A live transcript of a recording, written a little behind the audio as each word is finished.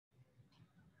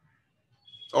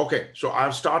Okay, so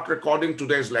I'll start recording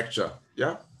today's lecture.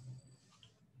 Yeah.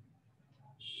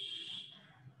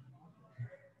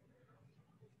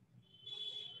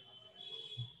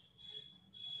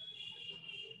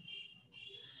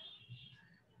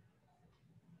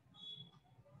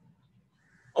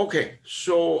 Okay,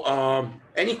 so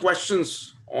any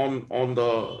questions on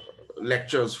the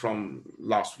lectures from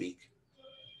last week?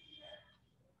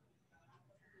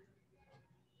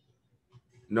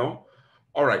 No?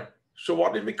 All right. So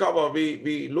what did we cover?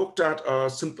 We looked at a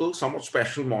simple, somewhat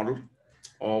special model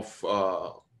of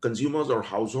consumers or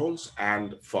households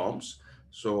and firms.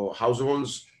 So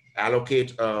households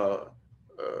allocate a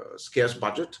scarce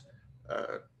budget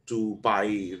uh, to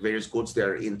buy various goods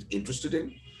they're interested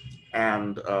in,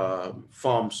 and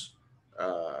firms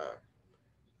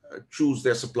choose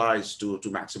their supplies to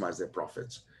maximize their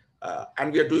profits.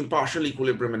 And we are doing partial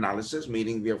equilibrium analysis,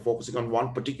 meaning we are focusing on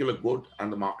one particular good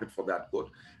and the market for that good.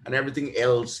 And everything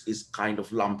else is kind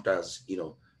of lumped as,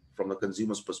 from the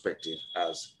consumer's perspective,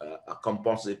 as a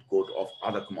composite good of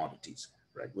other commodities,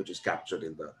 right, which is captured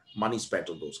in the money spent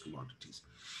on those commodities.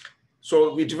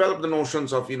 So we developed the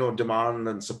notions of, demand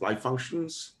and supply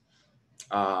functions,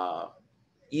 uh,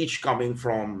 each coming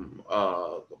from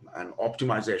an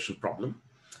optimization problem.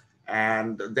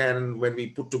 And then when we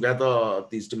put together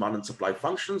these demand and supply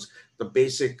functions, the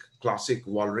basic classic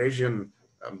Walrasian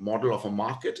model of a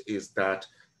market is that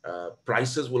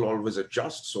prices will always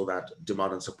adjust so that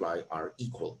demand and supply are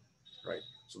equal, right?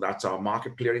 So that's our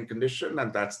market clearing condition,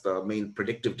 and that's the main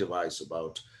predictive device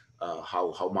about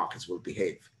how markets will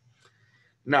behave.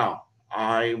 Now,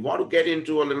 I want to get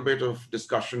into a little bit of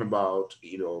discussion about,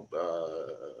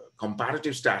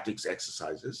 comparative statics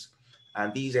exercises.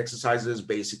 And these exercises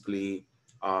basically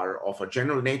are of a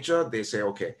general nature. They say,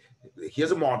 okay,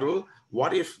 here's a model.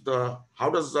 What if how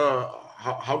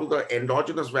do the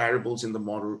endogenous variables in the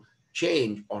model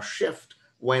change or shift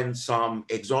when some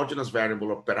exogenous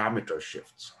variable or parameter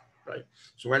shifts, right?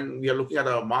 So when we are looking at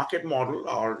a market model,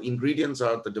 our ingredients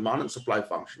are the demand and supply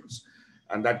functions,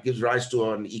 and that gives rise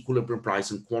to an equilibrium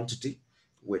price and quantity,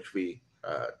 which we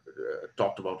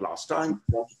talked about last time.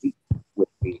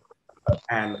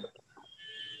 And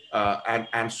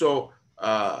so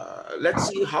let's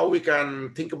see how we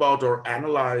can think about or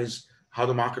analyze how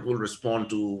the market will respond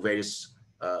to various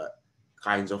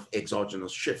kinds of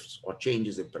exogenous shifts or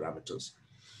changes in parameters.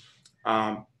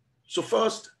 So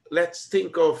first, let's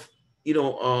think of,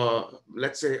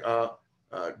 let's say a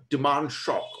demand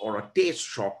shock or a taste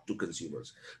shock to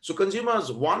consumers. So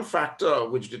consumers, one factor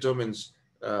which determines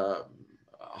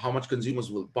how much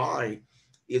consumers will buy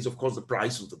is, of course, the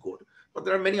price of the good. But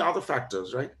there are many other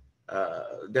factors, right?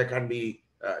 There can be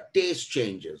taste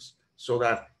changes, so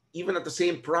that even at the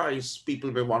same price,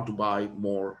 people may want to buy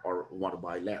more or want to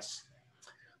buy less.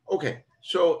 Okay,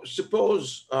 so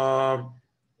suppose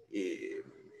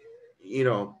you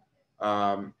know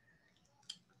um,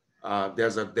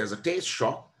 there's a taste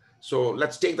shock. So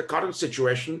let's take the current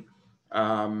situation.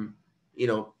 Um, you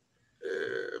know,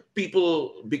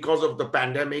 People, because of the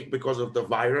pandemic, because of the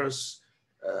virus,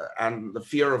 and the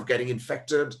fear of getting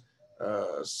infected,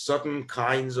 certain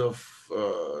kinds of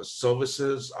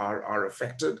services are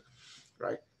affected,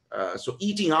 right? So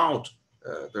eating out,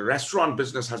 the restaurant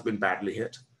business has been badly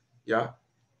hit. Yeah,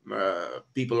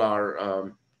 people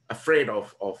are afraid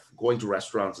of going to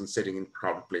restaurants and sitting in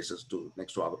crowded places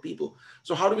next to other people.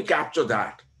 So how do we capture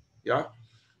that? Yeah.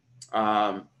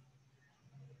 Um,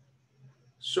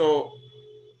 so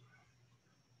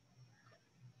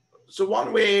so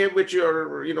one way which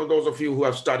those of you who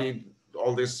have studied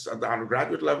all this at the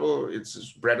undergraduate level,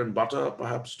 it's bread and butter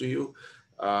perhaps to you,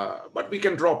 but we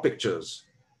can draw pictures.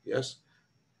 Yes.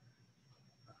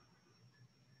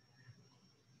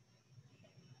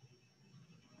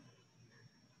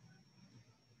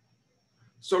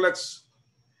 So let's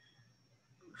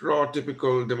draw a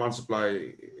typical demand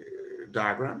supply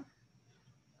diagram.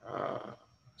 Uh,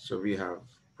 so we have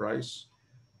price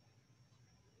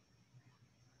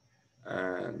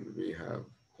and we have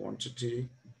quantity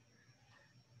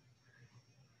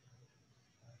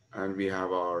and we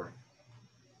have our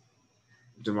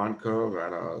demand curve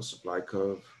and our supply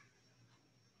curve.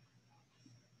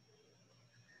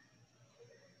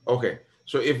 Okay,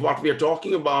 so if what we are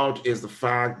talking about is the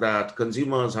fact that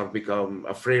consumers have become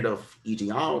afraid of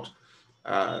eating out,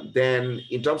 then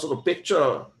in terms of the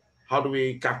picture, how do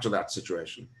we capture that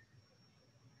situation?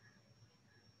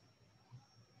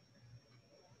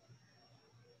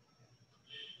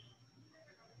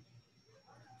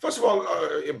 First of all,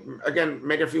 again,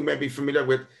 many of you may be familiar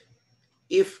with,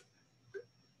 if,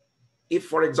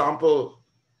 for example,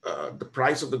 the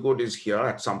price of the good is here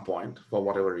at some point for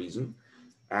whatever reason,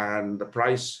 and the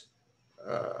price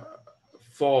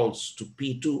falls to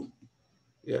P2,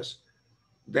 yes,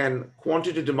 then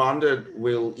quantity demanded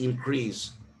will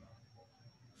increase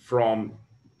from,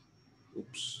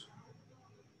 oops,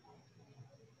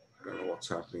 I don't know what's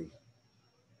happening.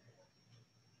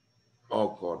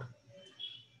 Oh God.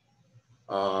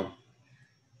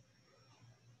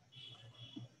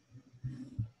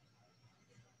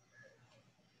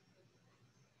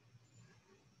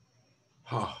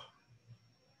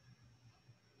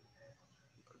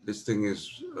 This thing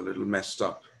is a little messed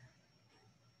up.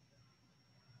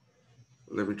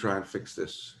 Let me try and fix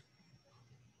this.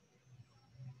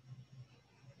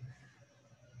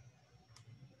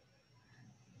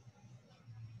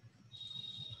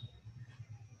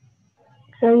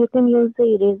 So you can use the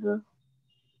eraser.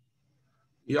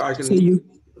 Yeah, I So can.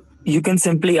 you can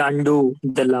simply undo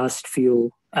the last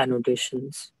few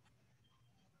annotations.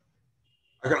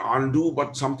 I can undo,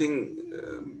 but something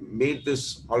made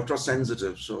this ultra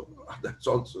sensitive. So that's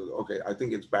also okay. I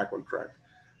think it's back on track.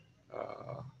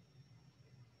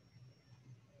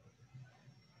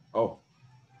 Oh,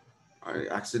 I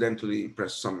accidentally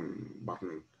pressed some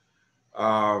button.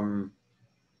 All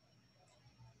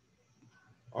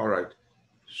right.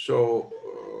 So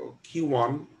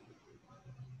Q1,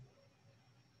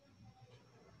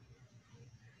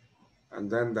 and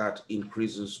then that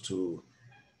increases to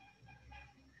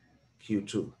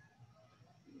Q2.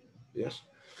 Yes.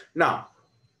 Now,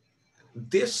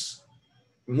 this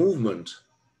movement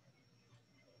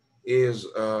is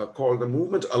called the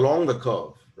movement along the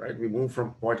curve, right? We move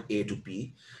from point A to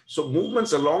P. So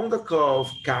movements along the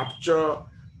curve capture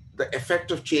the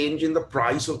effect of change in the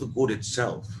price of the good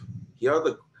itself. Here,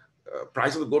 the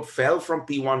price of the good fell from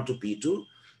P1 to P2,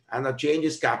 and the change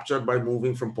is captured by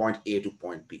moving from point A to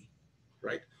point B,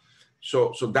 right?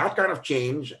 So that kind of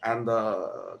change and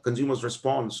the consumer's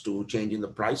response to change in the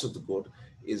price of the good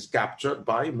is captured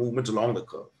by movement along the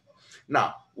curve.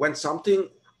 Now, when something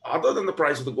other than the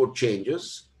price of the good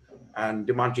changes and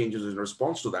demand changes in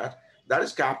response to that, that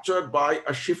is captured by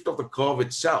a shift of the curve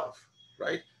itself,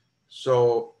 right?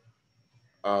 So,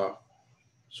 so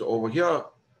over here,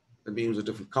 let me use a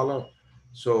different color.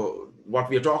 So what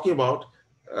we are talking about,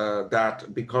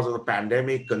 that because of the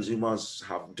pandemic, consumers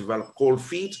have developed cold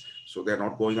feet, so they're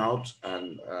not going out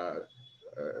and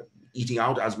eating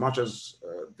out as much as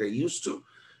they used to.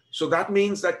 So that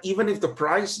means that even if the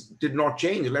price did not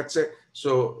change, let's say,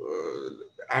 so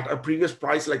at a previous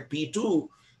price like P2,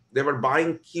 they were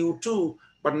buying Q2,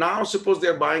 but now suppose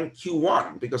they're buying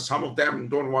Q1 because some of them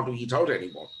don't want to eat out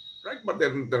anymore, right? But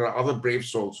then there are other brave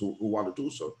souls who want to do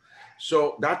so.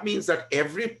 So that means that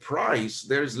every price,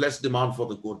 there is less demand for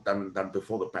the good than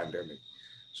before the pandemic.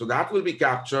 So that will be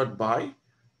captured by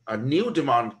a new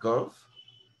demand curve,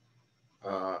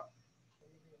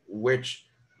 which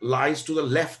lies to the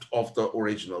left of the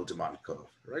original demand curve,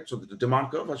 right? So the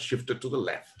demand curve has shifted to the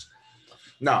left.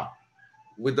 Now,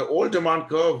 with the old demand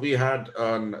curve, we had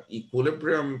an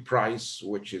equilibrium price,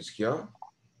 which is here,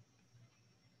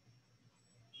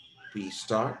 P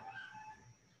star,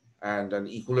 and an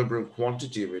equilibrium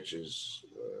quantity, which is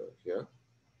here.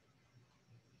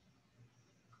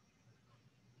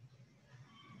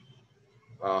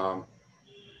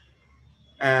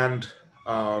 And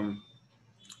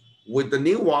with the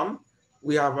new one,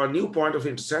 we have a new point of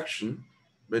intersection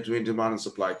between demand and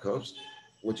supply curves,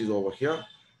 which is over here.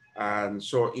 And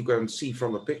so you can see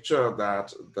from the picture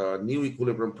that the new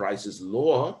equilibrium price is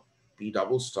lower, P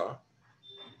double star,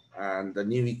 and the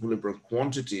new equilibrium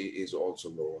quantity is also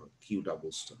lower, Q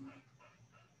double star,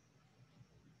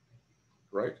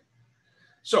 right?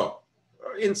 So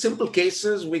in simple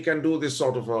cases, we can do this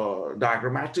sort of a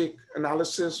diagrammatic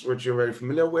analysis, which you're very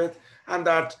familiar with, and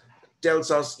that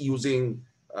tells us using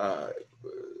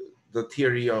the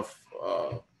theory of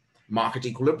market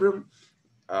equilibrium,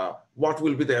 what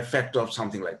will be the effect of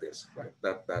something like this, right?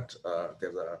 That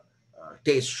there's a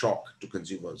taste shock to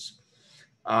consumers.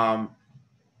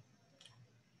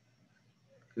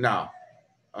 Now,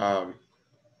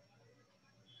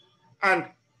 and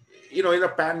you know, in a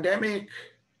pandemic,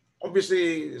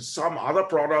 obviously some other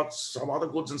products, some other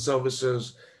goods and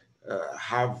services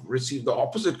have received the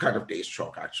opposite kind of taste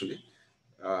shock, actually.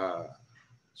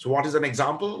 So what is an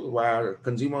example where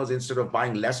consumers, instead of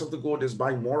buying less of the good, is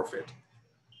buying more of it?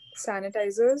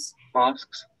 Sanitizers.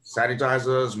 Masks.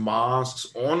 Sanitizers,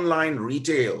 masks, online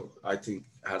retail, I think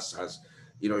has,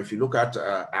 you know, if you look at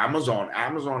Amazon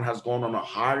has gone on a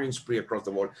hiring spree across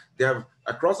the world. They have,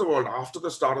 across the world, after the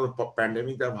start of the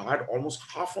pandemic, they've hired almost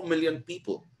 500,000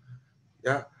 people.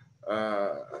 Yeah,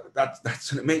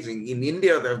 that's amazing. In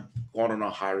India, they've gone on a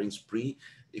hiring spree.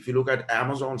 If you look at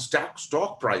Amazon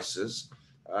stock prices,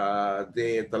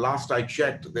 The last I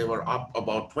checked, they were up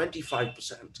about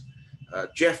 25%.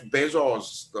 Jeff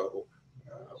Bezos,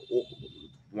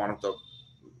 one of the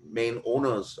main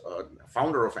owners,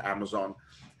 founder of Amazon,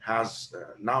 has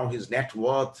now his net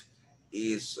worth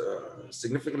is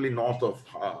significantly north of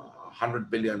 $100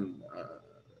 billion.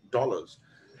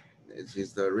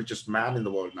 He's the richest man in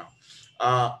the world now.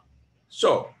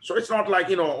 So it's not like,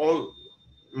 you know,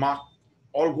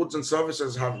 all goods and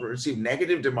services have received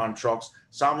negative demand shocks.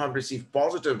 Some have received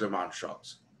positive demand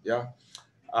shocks. Yeah.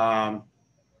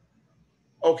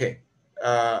 Okay.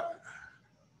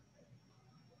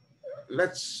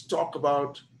 Let's talk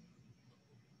about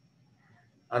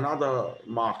another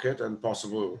market and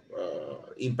possible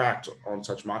impact on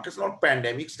such markets, not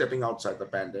pandemic, stepping outside the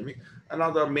pandemic.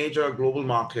 Another major global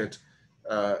market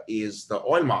is the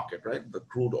oil market, right? The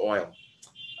crude oil.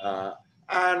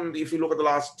 And if you look at the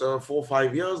last 4 or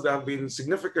 5 years, there have been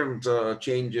significant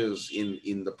changes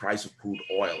in the price of crude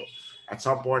oil. At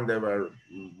some point, there were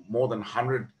more than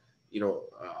 $100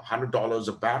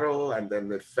 a barrel, and then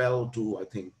they fell to, I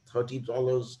think,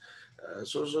 $30.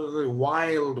 So the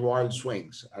wild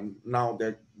swings, and now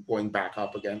they're going back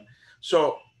up again.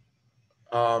 So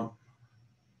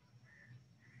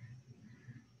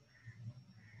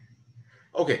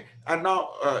okay, and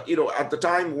now at the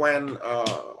time when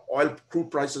oil crude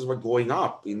prices were going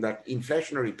up in that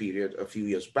inflationary period a few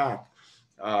years back,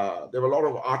 there were a lot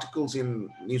of articles in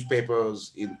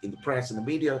newspapers, in the press, in the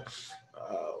media,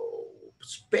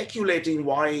 speculating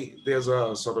why there's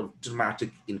a sort of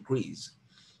dramatic increase.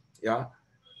 Yeah.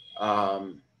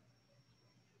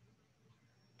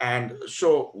 And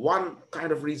so one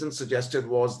kind of reason suggested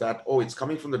was that, oh, it's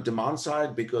coming from the demand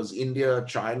side because India,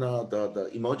 China, the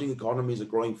emerging economies are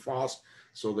growing fast.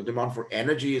 So the demand for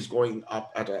energy is going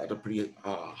up at a pretty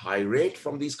high rate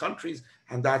from these countries.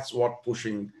 And that's what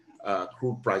pushing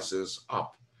crude prices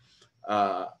up.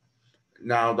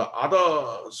 Now, the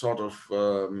other sort of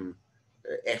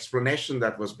explanation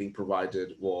that was being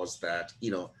provided was that,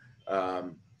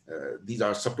 these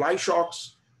are supply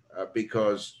shocks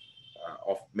because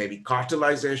of maybe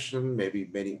cartelization, maybe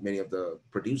many of the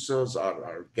producers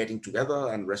are getting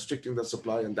together and restricting the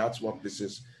supply, and that's what this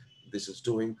is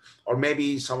doing. Or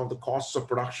maybe some of the costs of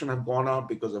production have gone up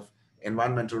because of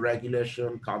environmental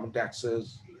regulation, carbon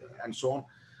taxes, and so on.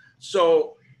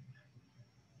 So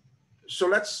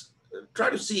let's try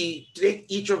to take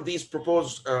each of these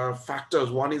proposed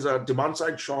factors. One is a demand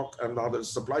side shock and the other is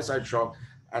supply side shock,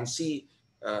 and see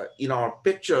in our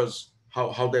pictures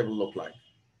how they will look like.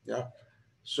 Yeah.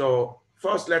 So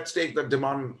first, let's take the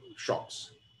demand shocks,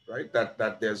 right?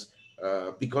 That there's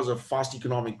because of fast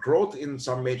economic growth in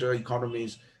some major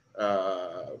economies,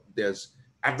 there's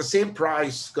at the same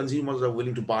price, consumers are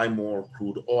willing to buy more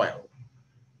crude oil.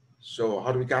 So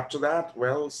how do we capture that?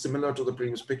 Well, similar to the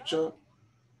previous picture.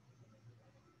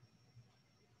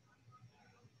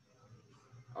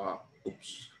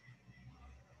 Oops.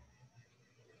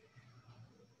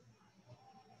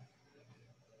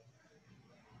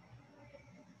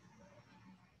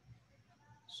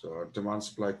 So demand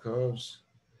supply curves.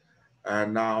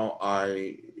 And now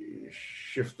I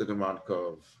shift the demand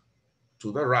curve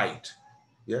to the right.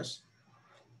 Yes.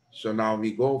 So now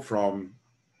we go from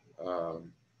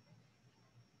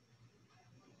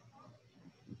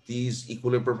these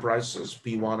equilibrium prices,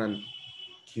 P1 and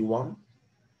Q1,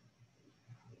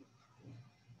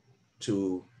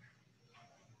 to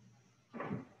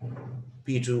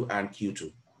P2 and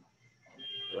Q2,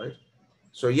 right?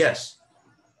 So yes,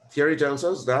 theory tells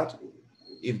us that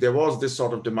if there was this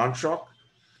sort of demand shock,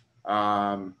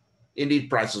 indeed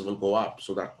prices will go up.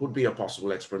 So that could be a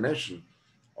possible explanation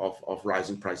of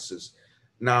rising prices.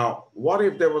 Now, what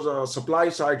if there was a supply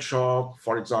side shock?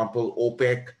 For example,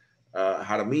 OPEC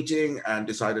had a meeting and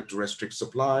decided to restrict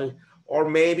supply, or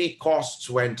maybe costs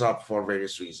went up for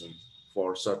various reasons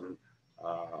for certain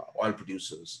oil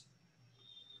producers.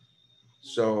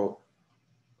 So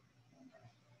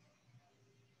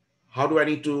how do I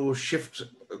need to shift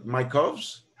my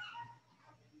curves?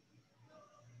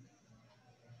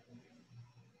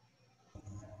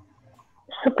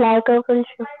 Supply curve will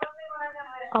shift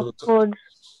upwards.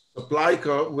 So supply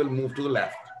curve will move to the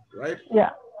left, right?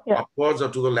 Yeah. Upwards or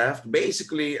to the left.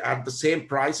 Basically, at the same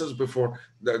price as before,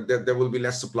 there will be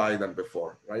less supply than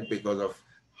before, right? Because of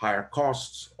higher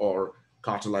costs or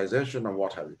cartelization or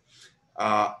what have you.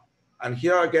 And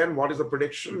here again, what is the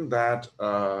prediction? That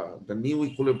the new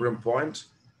equilibrium point,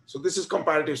 so this is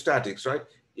comparative statics, right?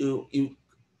 You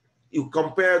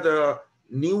compare the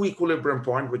new equilibrium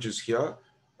point, which is here,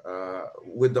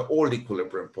 with the old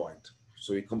equilibrium point.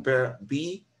 So you compare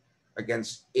B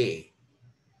against A.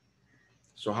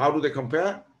 So how do they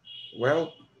compare?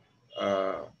 Well,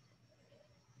 P1,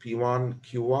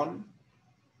 Q1,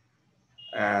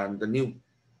 and the new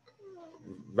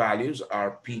values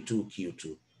are P2,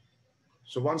 Q2.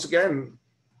 So once again,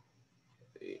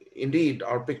 indeed,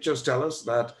 our pictures tell us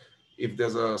that if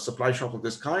there's a supply shock of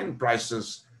this kind,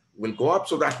 prices will go up.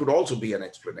 So that could also be an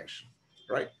explanation,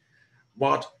 right?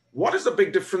 But what is the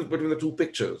big difference between the two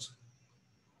pictures?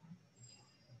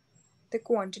 The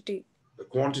quantity. The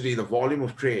quantity, the volume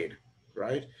of trade,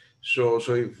 right? So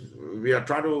if we are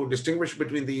trying to distinguish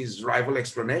between these rival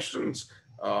explanations,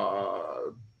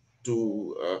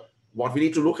 what we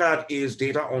need to look at is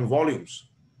data on volumes,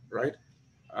 right?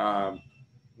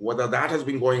 Whether that has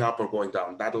been going up or going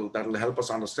down, that'll help us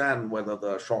understand whether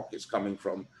the shock is coming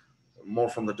from more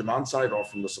from the demand side or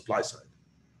from the supply side.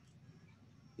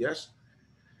 Yes.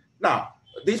 Now,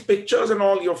 these pictures and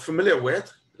all you're familiar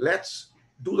with, let's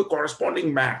do the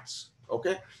corresponding maths,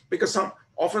 okay? Because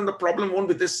often the problem won't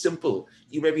be this simple.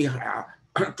 You maybe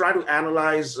try to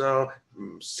analyze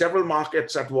several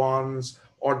markets at once,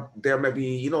 or there may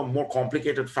be more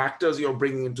complicated factors you're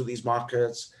bringing into these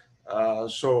markets.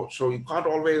 So you can't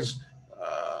always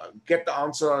get the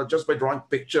answer just by drawing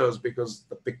pictures, because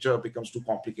the picture becomes too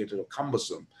complicated or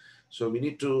cumbersome. So we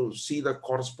need to see the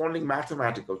corresponding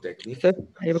mathematical technique. Sir,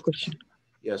 I have a question.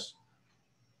 Yes.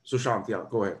 Sushant, yeah,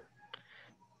 go ahead.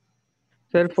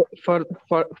 Sir,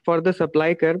 for the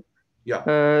supply curve, Yeah,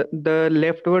 the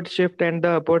leftward shift and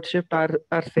the upward shift are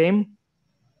same.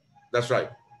 that's right.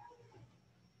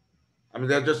 I mean,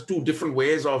 there are just two different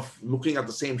ways of looking at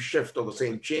the same shift or the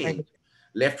same chain.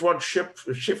 Leftward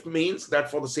shift means that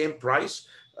for the same price,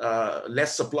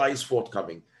 less supply is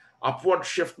forthcoming. Upward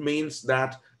shift means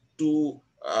that to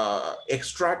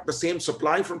extract the same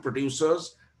supply from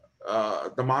producers,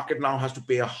 the market now has to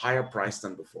pay a higher price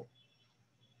than before.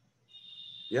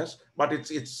 Yes, but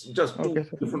it's just two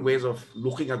different ways of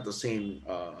looking at the same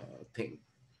thing.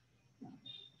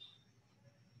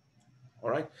 All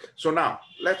right. So now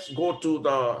let's go to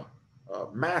the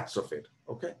maths of it.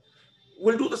 Okay.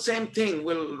 We'll do the same thing.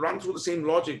 We'll run through the same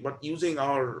logic, but using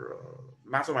our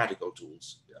mathematical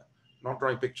tools. Yeah. Not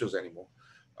drawing pictures anymore.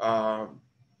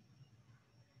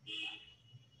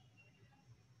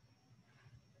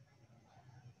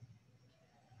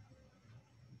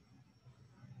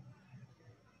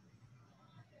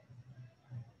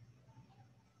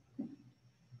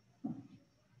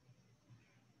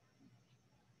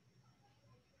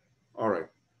 All right.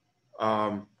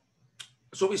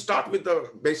 So we start with the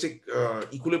basic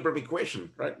equilibrium equation,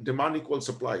 right? Demand equals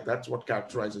supply. That's what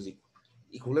characterizes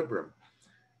equilibrium.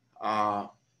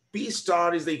 P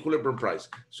star is the equilibrium price.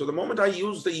 So the moment I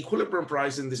use the equilibrium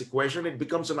price in this equation, it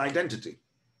becomes an identity.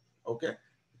 Okay.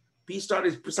 P star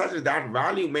is precisely that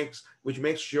value which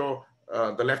makes sure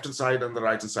the left-hand side and the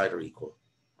right-hand side are equal.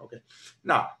 Okay.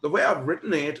 Now, the way I've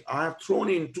written it, I have thrown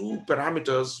in two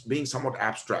parameters being somewhat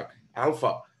abstract,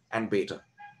 alpha and beta.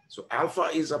 So alpha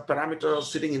is a parameter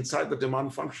sitting inside the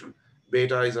demand function.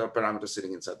 Beta is a parameter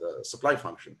sitting inside the supply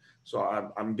function. So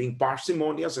I'm being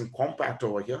parsimonious and compact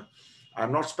over here.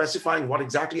 I'm not specifying what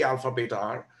exactly alpha, beta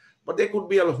are, but there could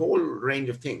be a whole range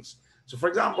of things. So for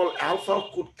example, alpha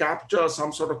could capture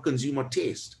some sort of consumer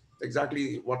taste,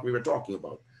 exactly what we were talking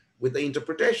about, with the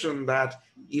interpretation that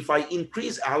if I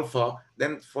increase alpha,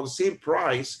 then for the same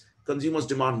price, consumers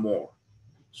demand more.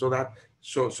 So that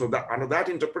under that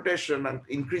interpretation, an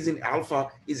increase in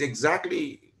alpha is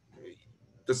exactly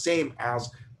the same as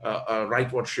a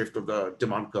rightward shift of the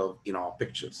demand curve in our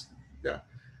pictures. Yeah.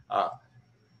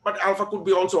 But alpha could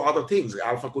be also other things.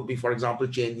 Alpha could be, for example,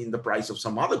 changing the price of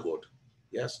some other good.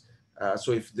 Yes.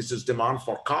 So if this is demand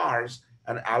for cars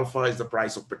and alpha is the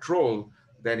price of petrol,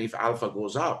 then if alpha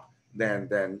goes up, then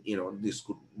this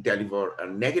could deliver a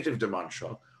negative demand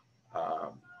shock,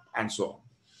 and so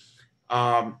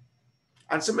on.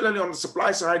 And similarly, on the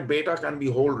supply side, beta can be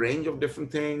a whole range of different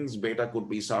things. Beta could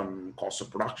be some cost of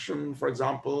production, for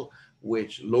example,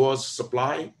 which lowers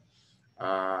supply.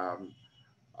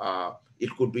 It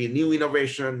could be new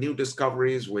innovation, new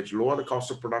discoveries, which lower the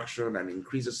cost of production and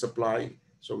increases supply.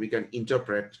 So we can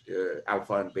interpret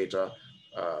alpha and beta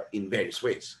in various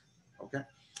ways. Okay,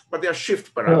 but they are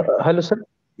shift parameters. Hello, sir.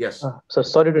 Yes. So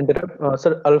sorry to interrupt.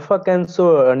 Sir, alpha can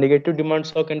show a negative demand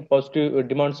shock and positive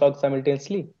demand shock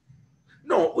simultaneously.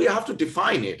 No, we have to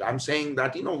define it. I'm saying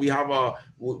that, we have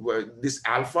this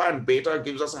alpha and beta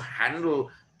gives us a handle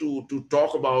to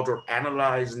talk about or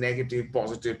analyze negative,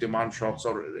 positive demand shocks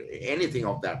or anything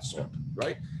of that sort,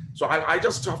 right? So I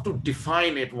just have to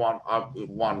define it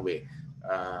one way.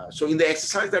 So in the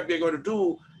exercise that we're going to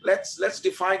do, let's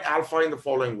define alpha in the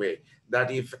following way, that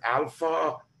if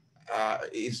alpha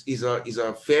is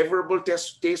a favorable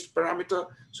taste parameter.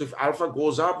 So if alpha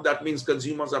goes up, that means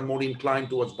consumers are more inclined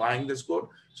towards buying this good.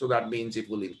 So that means it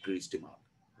will increase demand,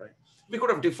 right? We could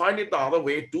have defined it the other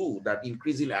way too, that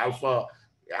increase in alpha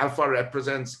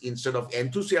represents, instead of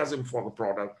enthusiasm for the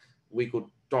product, we could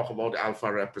talk about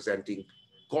alpha representing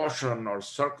caution or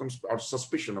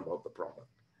suspicion about the product,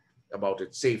 about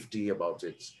its safety, about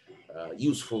its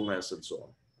usefulness, and so on.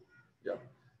 Yeah.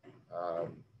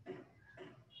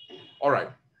 All right.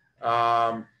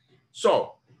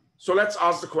 So let's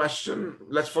ask the question.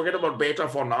 Let's forget about beta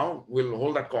for now. We'll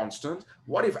hold that constant.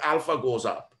 What if alpha goes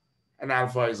up? And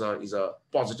alpha is a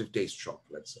positive taste shock,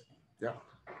 let's say. Yeah.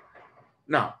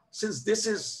 Now, since this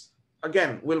is,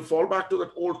 again, we'll fall back to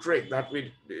that old trick that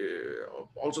we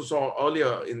also saw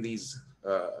earlier in these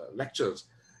lectures,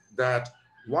 that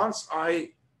once I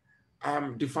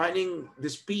am defining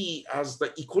this P as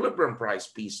the equilibrium price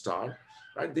P star,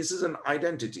 right? This is an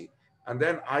identity. And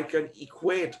then I can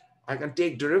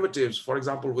take derivatives, for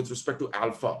example, with respect to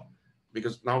alpha,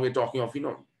 because now we're talking of,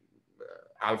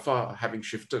 alpha having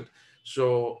shifted.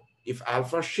 So if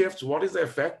alpha shifts, what is the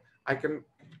effect? I can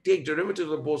take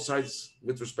derivatives of both sides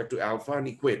with respect to alpha and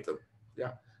equate them.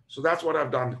 Yeah. So that's what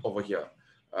I've done over here.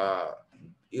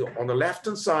 On the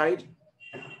left-hand side,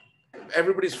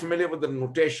 everybody's familiar with the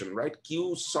notation, right?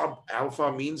 Q sub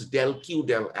alpha means del Q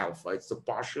del alpha. It's the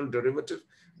partial derivative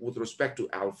with respect to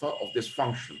alpha of this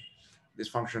function. This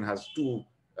function has two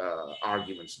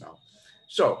arguments now.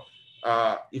 So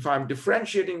if I'm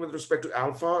differentiating with respect to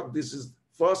alpha,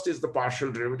 first is the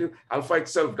partial derivative. Alpha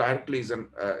itself directly is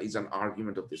an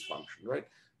argument of this function, right?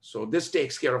 So this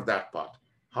takes care of that part.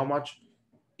 How much?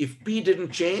 If P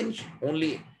didn't change,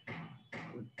 only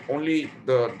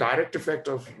the direct effect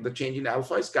of the change in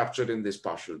alpha is captured in this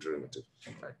partial derivative,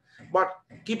 right? But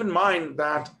keep in mind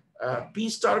that P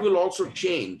star will also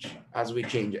change as we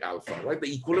change alpha, right?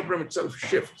 The equilibrium itself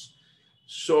shifts.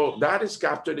 So that is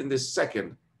captured in this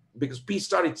second, because P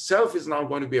star itself is now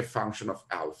going to be a function of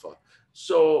alpha.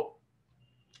 So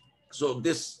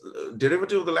this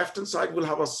derivative of the left-hand side will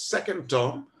have a second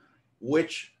term,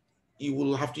 which you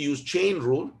will have to use chain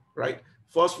rule, right?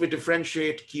 First, we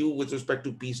differentiate Q with respect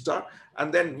to P star,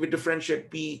 and then we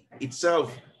differentiate P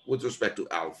itself with respect to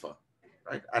alpha,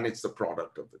 right? And it's the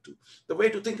product of the two. The way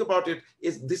to think about it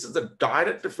is this is the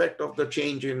direct effect of the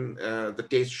change in the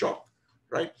taste shock,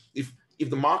 right? If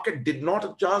the market did not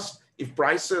adjust, if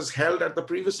prices held at the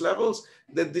previous levels,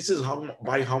 then this is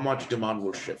by how much demand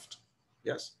will shift.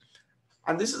 Yes.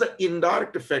 And this is the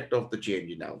indirect effect of the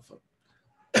change in alpha.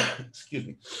 Excuse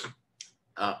me.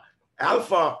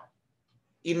 Alpha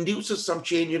induces some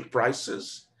change in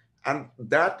prices, and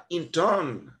that in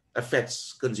turn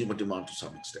affects consumer demand to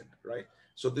some extent, right?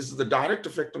 So this is the direct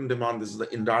effect on demand. This is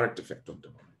the indirect effect on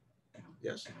demand.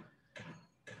 Yes.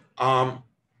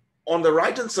 On the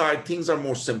right-hand side, things are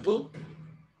more simple.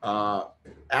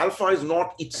 Alpha is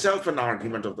not itself an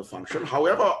argument of the function.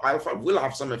 However, alpha will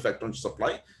have some effect on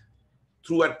supply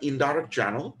through an indirect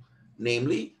channel,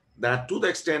 namely that to the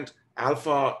extent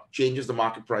alpha changes the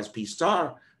market price P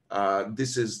star,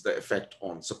 this is the effect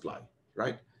on supply,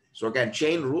 right? So again,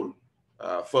 chain rule.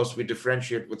 First, we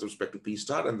differentiate with respect to P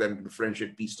star, and then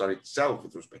differentiate P star itself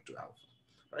with respect to alpha,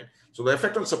 right? So the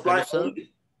effect on supply,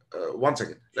 one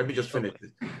second, let me just finish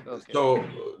this. Okay. So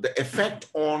the effect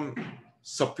on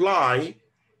supply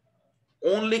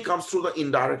only comes through the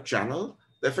indirect channel.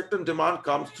 The effect on demand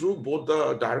comes through both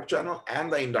the direct channel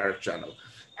and the indirect channel.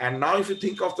 And now if you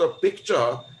think of the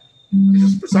picture, this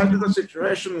is precisely the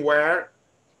situation where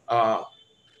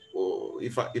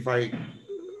if I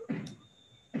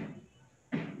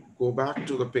go back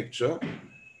to the picture.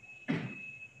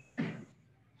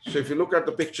 So if you look at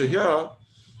the picture here,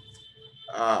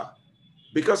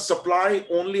 because supply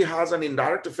only has an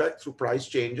indirect effect through price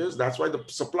changes, that's why the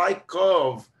supply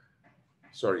curve,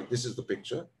 sorry, this is the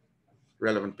picture,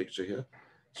 relevant picture here.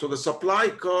 So the supply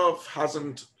curve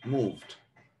hasn't moved.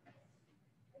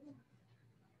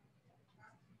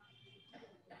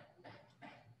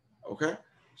 Okay,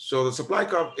 so the supply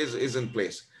curve is in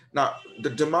place. Now, the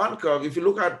demand curve, if you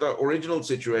look at the original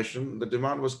situation, the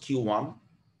demand was Q1,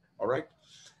 all right?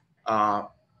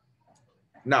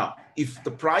 Now, if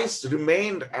the price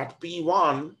remained at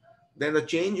P1, then the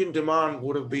change in demand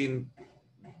would have been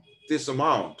this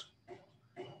amount,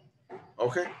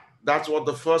 okay? That's what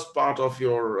the first part of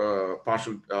your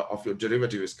of your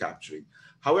derivative is capturing.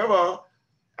 However,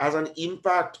 as an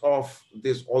impact of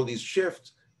all these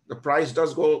shifts, the price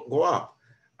does go up,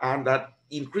 and that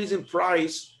increase in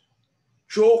price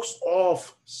chokes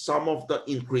off some of the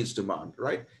increased demand,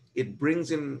 right? It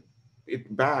brings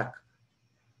it back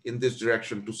in this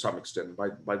direction to some extent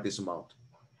by this amount.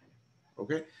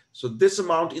 Okay, so this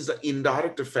amount is the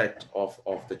indirect effect of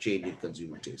the change in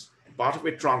consumer taste. Part of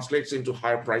it translates into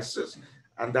higher prices,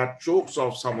 and that chokes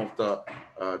off some of the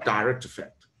direct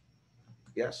effect.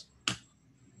 Yes.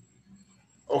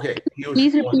 Okay.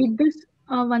 Please repeat this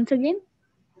once again.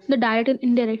 The direct and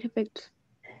indirect effects.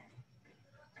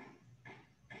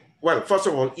 Well, first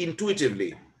of all,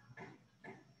 intuitively,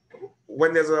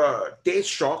 when there's a taste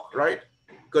shock, right?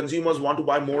 Consumers want to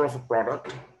buy more of a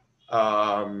product.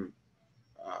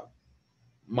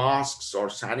 Masks or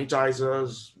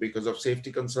sanitizers, because of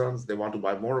safety concerns, they want to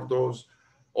buy more of those,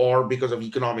 or because of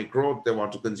economic growth, they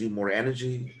want to consume more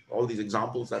energy. All these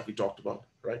examples that we talked about,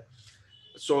 right?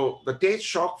 So the taste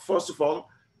shock, first of all,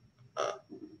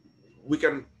 we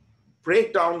can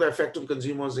break down the effect on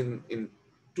consumers in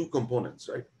two components,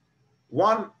 right?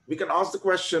 One, we can ask the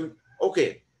question,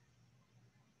 okay,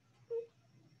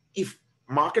 if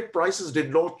market prices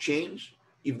did not change,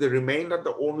 if they remained at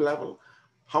the old level,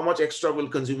 how much extra will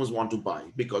consumers want to buy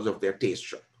because of their taste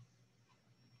shock,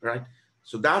 right?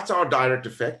 So that's our direct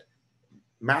effect.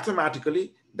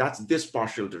 Mathematically, that's this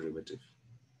partial derivative.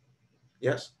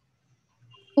 Yes?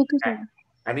 Okay, sir.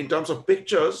 And in terms of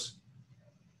pictures,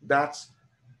 that's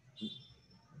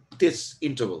this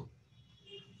interval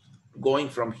going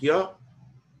from here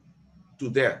to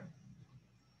there,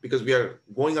 because we are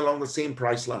going along the same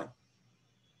price line,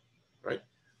 right?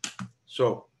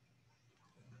 So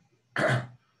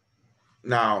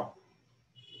now,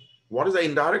 what is the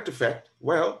indirect effect?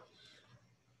 Well,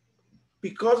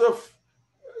 because of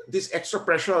this extra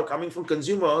pressure coming from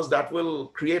consumers, that will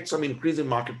create some increase in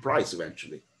market price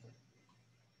eventually.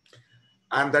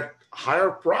 And that higher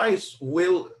price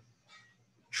will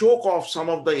choke off some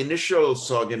of the initial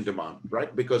surge in demand,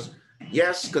 right? Because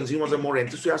yes, consumers are more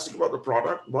enthusiastic about the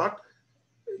product, but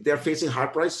they're facing high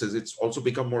prices. It's also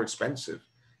become more expensive.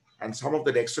 And some of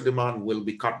that extra demand will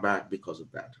be cut back because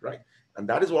of that, right? And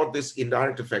that is what this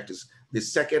indirect effect is.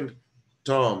 This second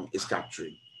term is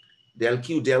capturing. Del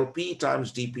Q del P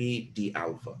times dP d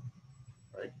alpha,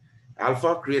 right?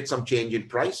 Alpha creates some change in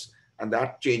price, and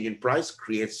that change in price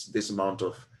creates this amount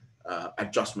of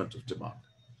adjustment of demand.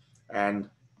 And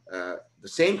the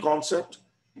same concept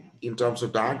in terms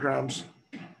of diagrams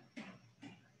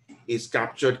is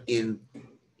captured in,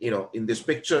 in this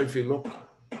picture. If you look,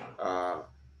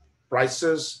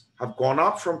 prices have gone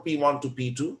up from P1 to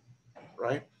P2,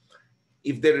 right?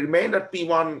 If they remained at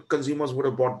P1, consumers would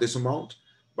have bought this amount.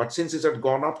 But since it had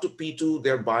gone up to P2,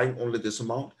 they're buying only this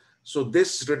amount. So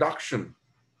this reduction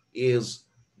is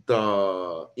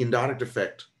the indirect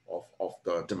effect of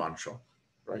the demand shock,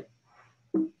 right?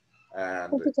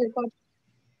 And Okay, sir. Got it.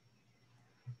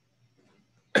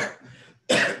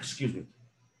 excuse me.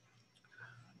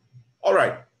 All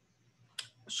right.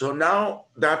 So now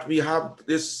that we have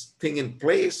this thing in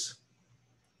place,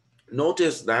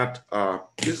 notice that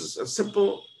this is a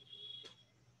simple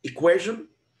equation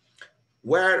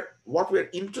where what we're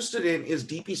interested in is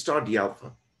dP star d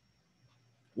alpha.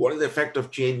 What is the effect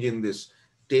of change in this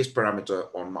taste parameter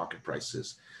on market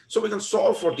prices? So we can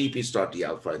solve for dP star d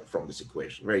alpha from this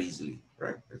equation very easily,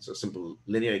 right? It's a simple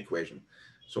linear equation.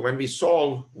 So when we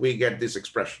solve, we get this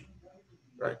expression,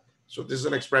 right? So this is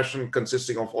an expression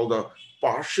consisting of all the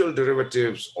partial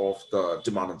derivatives of the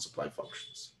demand and supply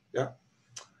functions, yeah?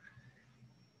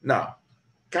 Now,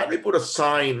 can we put a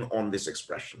sign on this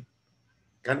expression?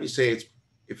 Can we say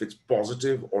if it's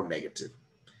positive or negative?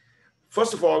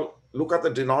 First of all, look at the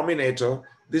denominator.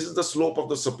 This is the slope of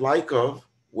the supply curve,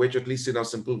 which at least in our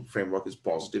simple framework is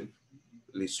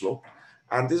positively sloped.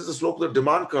 And this is the slope of the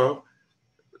demand curve.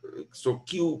 So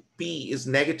QP is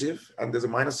negative, and there's a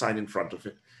minus sign in front of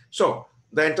it. So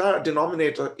the entire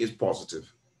denominator is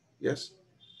positive, yes?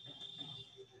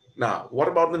 Now, what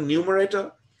about the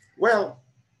numerator? Well,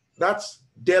 that's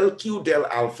del Q del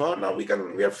alpha. Now we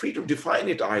are free to define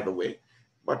it either way,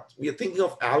 but we are thinking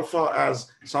of alpha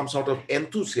as some sort of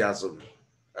enthusiasm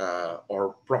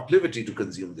or proclivity to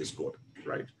consume this good,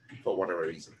 right? For whatever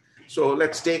reason. So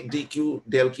let's take dQ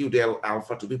del Q del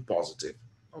alpha to be positive.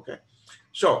 Okay.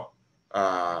 So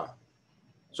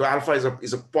alpha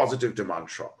is a positive demand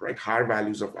shock, right? Higher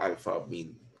values of alpha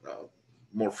mean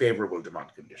more favorable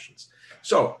demand conditions.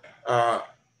 So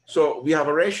we have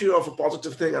a ratio of a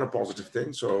positive thing and a positive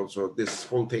thing. So this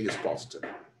whole thing is positive,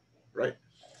 right?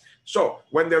 So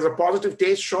when there's a positive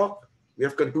taste shock, we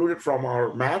have concluded from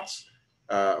our maths,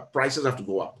 prices have to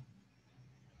go up.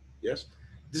 Yes,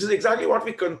 this is exactly what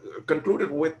we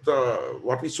concluded with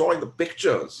what we saw in the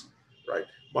pictures, right?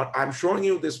 But I'm showing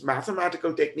you this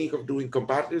mathematical technique of doing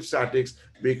comparative statistics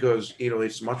because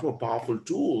it's a much more powerful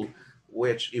tool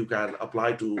which you can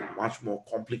apply to much more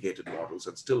complicated models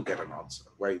and still get an answer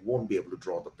where you won't be able to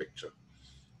draw the picture.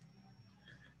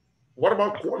 What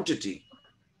about quantity?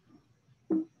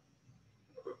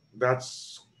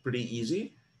 That's pretty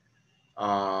easy.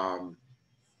 So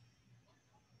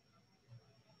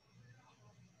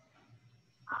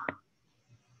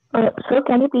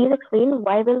can you please explain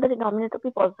why will the denominator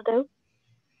be positive?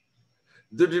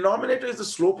 The denominator is the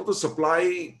slope of the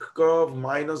supply curve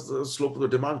minus the slope of the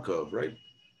demand curve, right?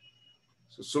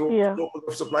 So slope of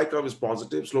the supply curve is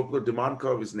positive, slope of the demand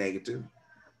curve is negative.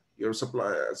 You're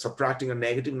subtracting a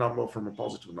negative number from a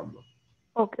positive number.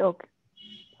 Okay, okay.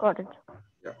 Got it.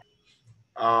 Yeah.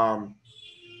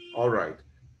 All right.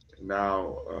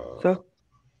 Now, Sir,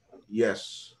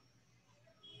 yes.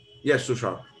 Yes,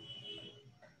 Sushant.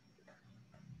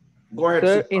 Go ahead.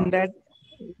 sir, Sushant.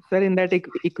 in that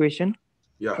equation,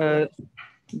 Yeah.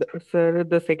 sir,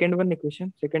 the second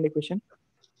equation,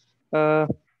 for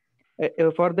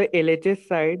the LHS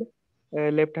side,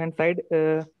 left hand side,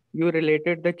 you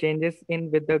related the changes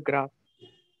in with the graph.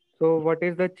 So what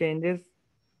is the changes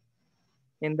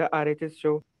in the RHS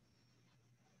show?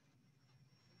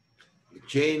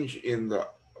 Change in the,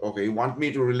 okay, you want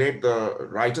me to relate the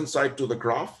right hand side to the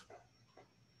graph?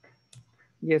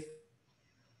 Yes.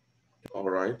 All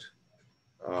right.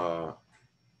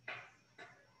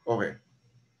 Okay.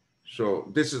 So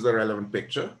this is the relevant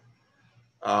picture.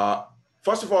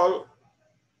 First of all,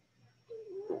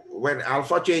 when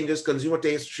alpha changes, consumer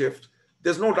taste shift,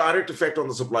 there's no direct effect on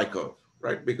the supply curve,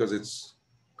 right? Because it's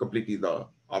completely the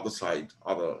other side,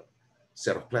 other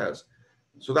set of players.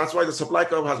 So that's why the supply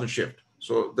curve hasn't shifted.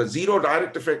 So the zero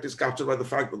direct effect is captured by the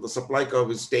fact that the supply curve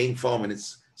is staying firm in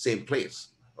its same place,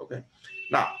 okay?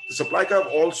 Now, the supply curve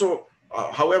also,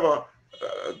 however,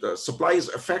 the supply is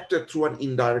affected through an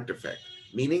indirect effect,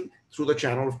 meaning through the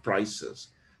channel of prices.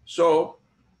 So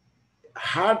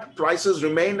had prices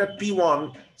remained at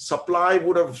P1, supply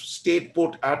would have stayed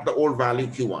put at the old value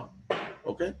Q1,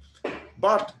 okay?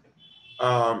 But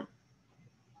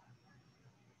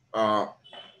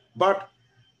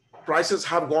prices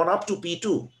have gone up to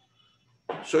P2.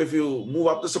 So if you move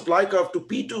up the supply curve to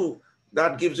P2,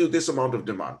 that gives you this amount of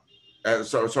demand.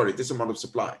 This amount of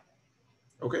supply.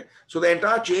 Okay, so the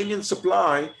entire change in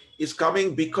supply is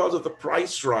coming because of the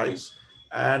price rise,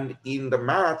 and in the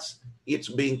maths, it's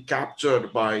being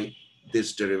captured by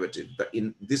this derivative.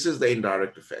 This is the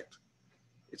indirect effect.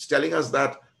 It's telling us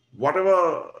that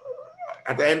whatever,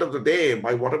 at the end of the day,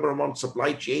 by whatever amount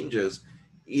supply changes,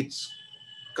 it's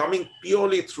coming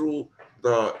purely through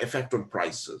the effect on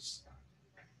prices,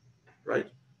 right?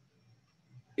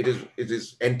 It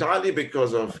is entirely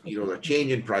because of the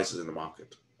change in prices in the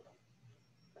market.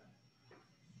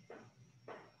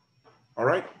 All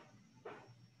right.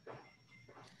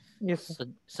 Yes.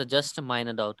 So just a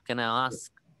minor doubt. Can I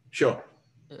ask? Sure.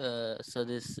 So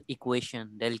this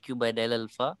equation del Q by del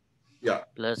alpha, yeah,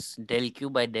 plus del Q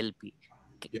by del P.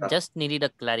 Yeah. Just needed a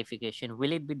clarification.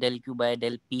 Will it be del Q by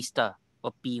del P star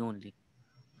or P only?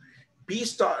 P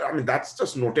star, I mean, that's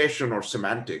just notation or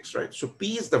semantics, right? So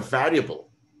P is the variable,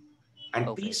 and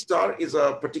Okay. P star is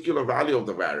a particular value of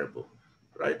the variable,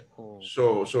 right? Oh.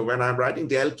 So when I'm writing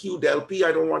del Q, del P,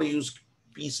 I don't want to use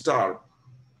P star,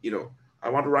 I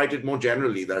want to write it more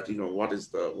generally that, what is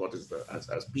the,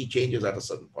 as P changes at a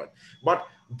certain point. But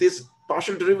this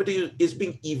partial derivative is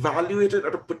being evaluated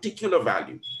at a particular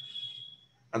value.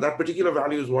 And that particular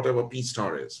value is whatever P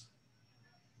star is,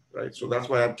 right? So that's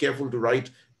why I'm careful to write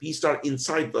P star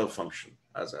inside the function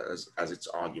as its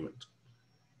argument.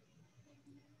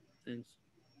 Thanks.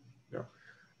 Yeah.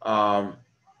 All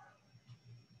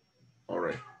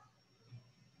right.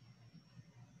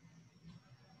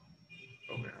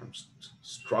 Okay, I'm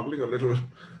struggling a little,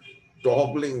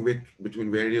 toggling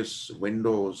between various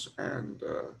windows and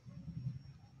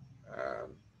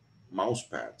mouse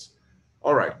pads.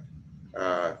 All right.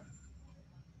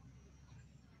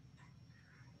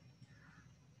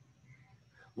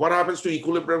 What happens to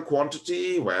equilibrium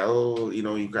quantity? Well,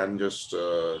 you can just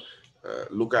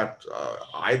look at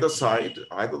either side,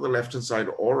 either the left-hand side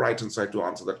or right-hand side to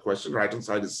answer that question. Right-hand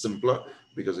side is simpler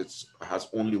because it has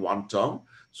only one term.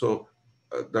 So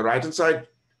the right-hand side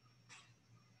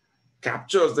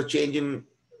captures the change in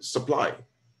supply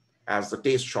as the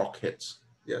taste shock hits.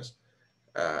 Yes.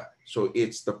 So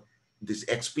it's this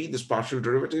XP, this partial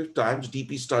derivative, times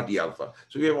dP star d alpha.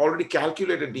 So we have already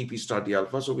calculated dP star d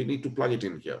alpha, so we need to plug it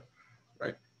in here,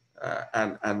 right?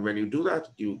 And when you do that,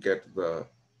 you get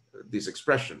this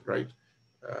expression, right?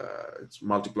 It's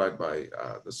multiplied by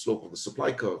the slope of the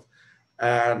supply curve.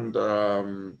 And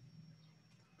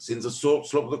since the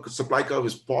slope of the supply curve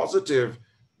is positive,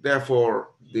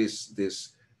 therefore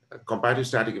this comparative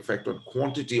static effect on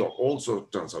quantity also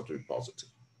turns out to be positive.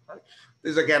 Right?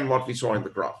 This is again what we saw in the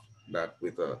graph, that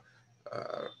with a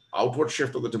outward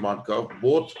shift of the demand curve,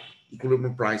 both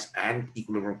equilibrium price and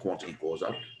equilibrium quantity goes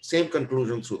up. Same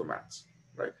conclusion through the maths,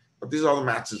 right? But this is how the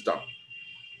maths is done.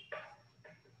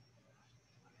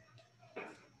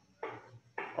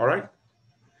 All right.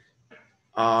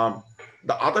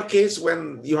 The other case,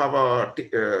 when you have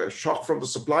a shock from the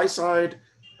supply side,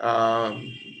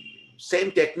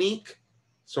 same technique.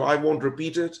 So I won't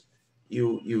repeat it.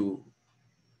 You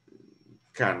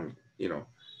can, you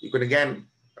can again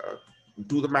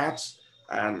do the maths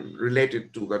and relate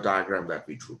it to the diagram that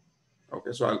we drew.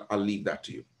 Okay, so I'll leave that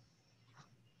to you.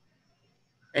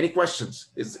 Any questions?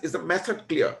 Is the method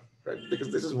clear? Right?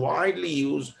 Because this is widely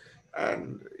used,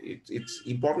 and it's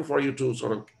important for you to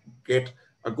sort of get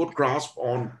a good grasp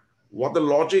on what the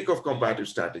logic of comparative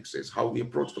statics is, how we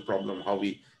approach the problem, how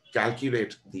we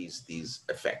calculate these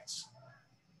effects.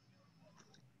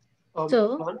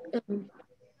 So,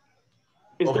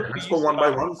 Okay, let's go one by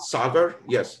one. Sagar,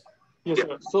 yes. Yes,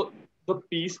 sir. So the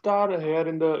P star here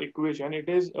in the equation, it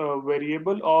is a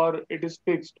variable or it is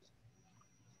fixed?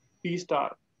 P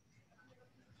star.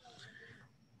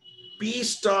 P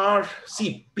star,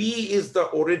 see, P is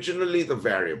originally the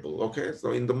variable, okay?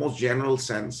 So in the most general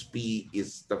sense, P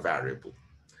is the variable.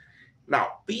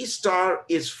 Now, P star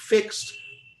is fixed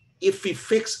if we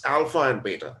fix alpha and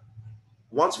beta.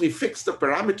 Once we fix the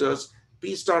parameters,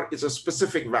 P star is a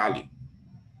specific value.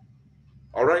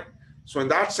 All right? So in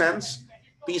that sense,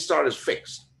 P star is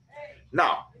fixed.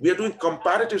 Now, we are doing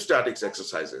comparative statics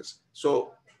exercises.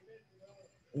 So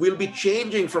we'll be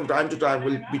changing from time to time,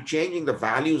 we'll be changing the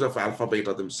values of alpha,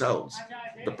 beta themselves,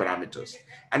 the parameters.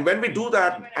 And when we do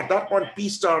that, at that point, P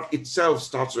star itself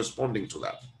starts responding to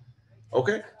that.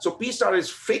 Okay? So P star is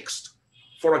fixed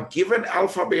for a given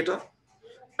alpha, beta,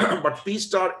 but P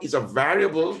star is a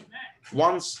variable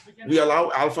once we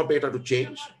allow alpha, beta to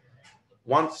change.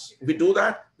 Once we do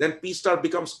that, then P star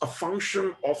becomes a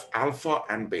function of alpha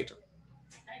and beta.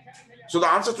 So the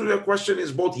answer to your question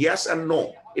is both yes and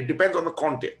no. It depends on the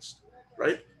context,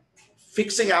 right?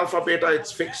 Fixing alpha, beta,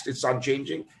 it's fixed, it's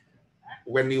unchanging.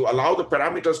 When you allow the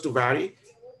parameters to vary,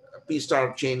 P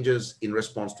star changes in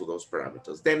response to those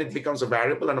parameters. Then it becomes a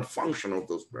variable and a function of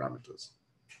those parameters.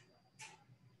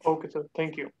 Okay, sir.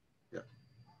 Thank you. Yeah.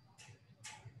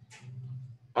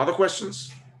 Other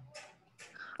questions?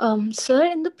 Sir,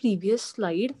 in the previous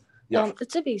slide, Yeah.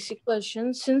 it's a basic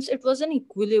question. Since it was an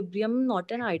equilibrium, not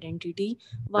an identity,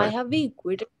 why Right. have we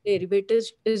equated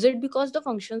derivatives? Is it because the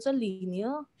functions are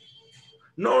linear?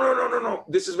 No.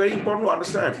 This is very important to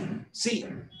understand. See,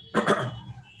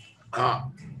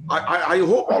 I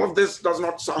hope all of this does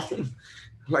not sound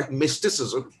like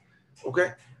mysticism,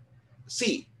 okay?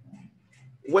 See,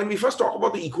 when we first talk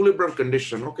about the equilibrium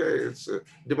condition, okay, it's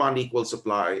demand equals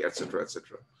supply, etc.,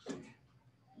 etc.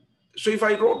 So if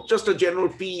I wrote just a general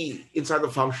P inside the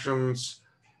functions,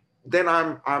 then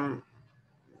I'm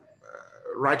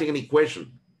writing an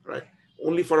equation, right?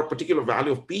 Only for a particular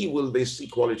value of P will this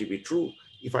equality be true.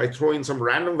 If I throw in some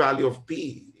random value of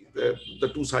P,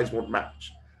 the two sides won't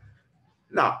match.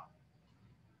 Now,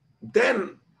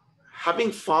 then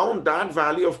having found that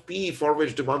value of P for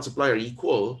which demand supply are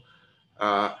equal,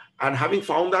 and having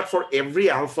found that for every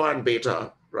alpha and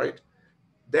beta, right?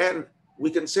 Then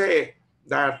we can say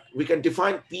that we can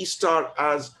define P star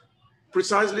as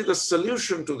precisely the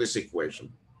solution to this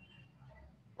equation,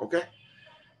 okay?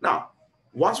 Now,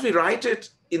 once we write it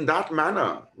in that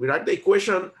manner, we write the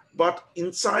equation, but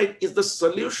inside is the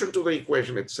solution to the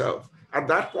equation itself. At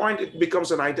that point, it becomes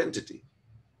an identity.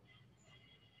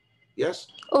 Yes?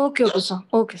 Okay, sir.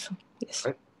 Okay, sir. Yes.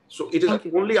 Right? So it is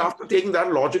only after taking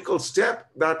that logical step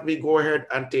that we go ahead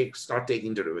and start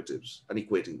taking derivatives and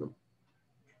equating them.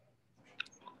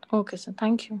 Okay, sir.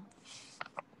 Thank you.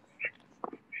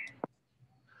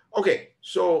 Okay,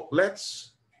 so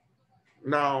let's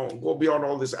now go beyond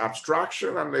all this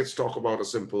abstraction and let's talk about a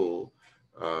simple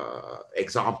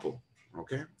example,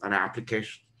 okay, an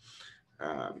application.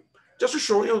 Just to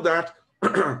show you that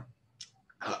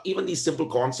even these simple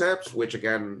concepts, which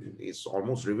again is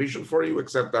almost revision for you,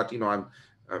 except that,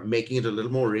 I'm making it a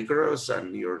little more rigorous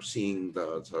and you're seeing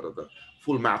the sort of the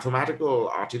full mathematical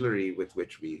artillery with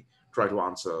which we try to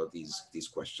answer these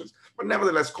questions. But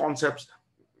nevertheless, concepts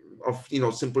of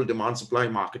simple demand supply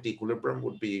market equilibrium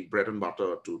would be bread and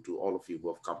butter to all of you who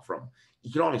have come from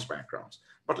economics backgrounds.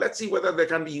 But let's see whether they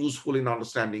can be useful in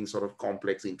understanding sort of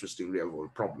complex, interesting real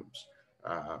world problems.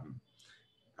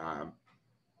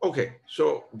 Okay,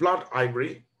 so blood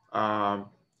ivory.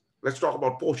 Let's talk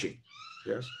about poaching.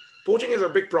 Yes, poaching is a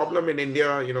big problem in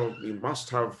India. We must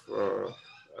have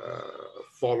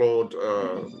followed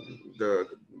the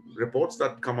reports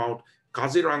that come out.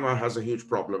 Kaziranga has a huge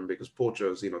problem because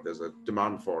poachers, there's a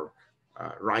demand for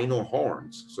rhino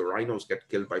horns. So rhinos get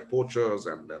killed by poachers,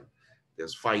 and then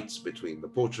there's fights between the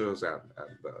poachers and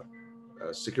the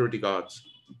security guards.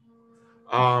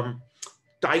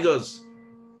 Tigers,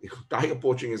 tiger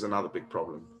poaching is another big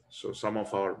problem. So some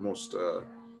of our most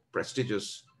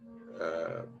prestigious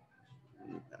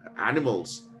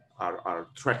animals are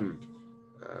threatened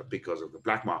because of the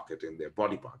black market in their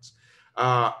body parts.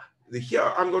 Here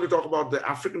I'm going to talk about the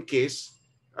African case.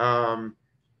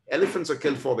 Elephants are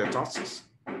killed for their tusks.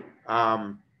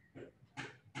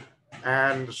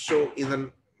 And so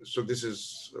so this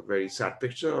is a very sad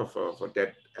picture of a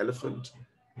dead elephant.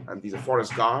 And these are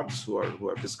forest guards who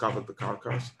have discovered the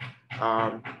carcass.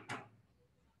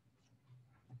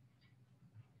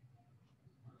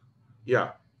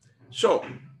 Yeah. So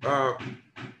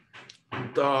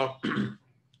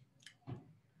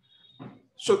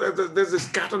so there's this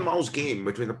cat and mouse game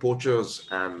between the poachers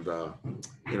and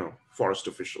forest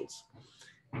officials.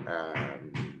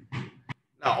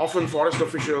 Now, often forest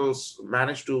officials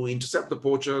manage to intercept the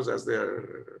poachers as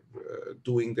they're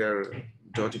doing their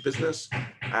dirty business,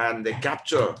 and they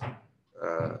capture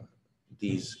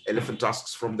these elephant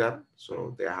tusks from them.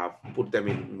 So they have put them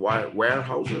in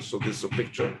warehouses. So this is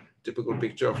a typical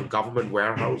picture of a government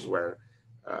warehouse where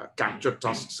captured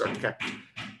tusks are kept.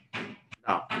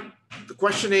 Now, the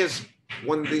question is,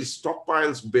 when these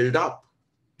stockpiles build up,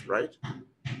 right?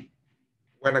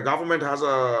 When a government has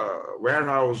a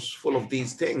warehouse full of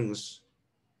these things,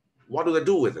 what do they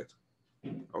do with it?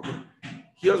 Okay.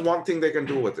 Here's one thing they can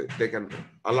do with it. They can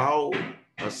allow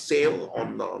a sale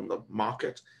on the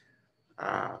market,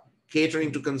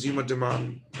 catering to consumer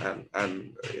demand,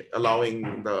 and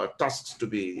allowing the tusks to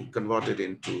be converted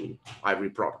into ivory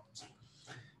products.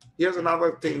 Here's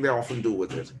another thing they often do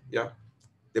with it. Yeah,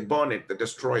 they burn it, they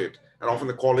destroy it, and often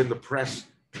they call in the press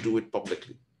to do it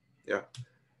publicly. Yeah.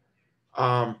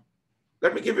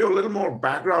 Let me give you a little more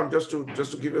background just to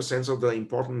give you a sense of the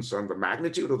importance and the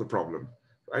magnitude of the problem.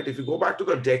 Right? If you go back to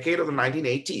the decade of the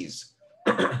 1980s,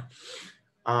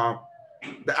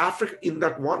 in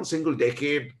that one single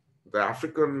decade, the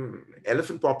African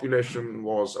elephant population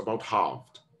was about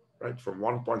halved, right? From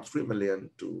 1.3 million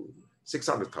to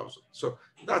 600,000. So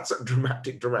that's a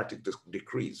dramatic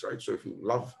decrease, right? So if you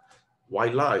love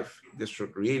wildlife, this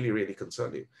should really, really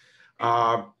concern you.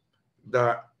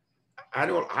 The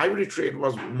annual ivory trade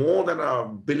was more than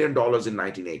 $1 billion in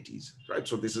 1980s, right?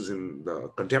 So this is in the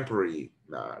contemporary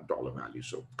dollar value.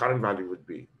 So current value would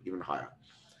be even higher.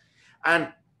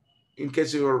 And in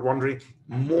case you were wondering,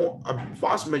 a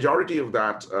vast majority of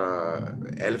that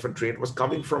elephant trade was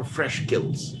coming from fresh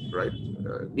kills, right?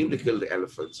 Newly killed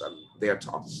elephants and their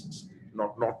tusks,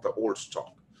 not the old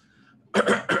stock.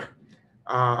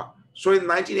 So in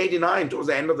 1989, towards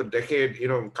the end of the decade,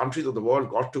 countries of the world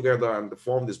got together and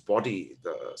formed this body,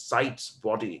 the CITES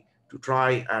body, to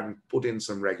try and put in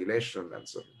some regulation and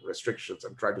some restrictions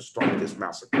and try to stop this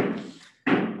massacre.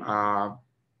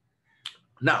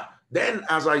 Now, then,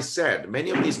 as I said,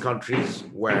 many of these countries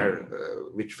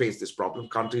which face this problem,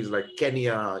 countries like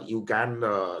Kenya,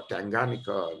 Uganda,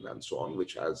 Tanganyika, and so on,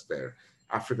 which has their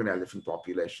African elephant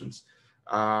populations,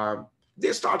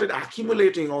 they started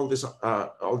accumulating all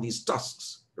these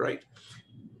tusks, right?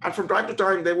 And from time to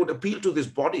time, they would appeal to this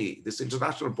body, this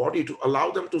international body, to allow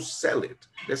them to sell it.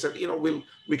 They said,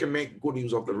 we can make good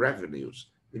use of the revenues.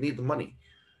 We need the money.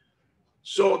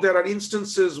 So there are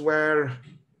instances where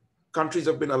countries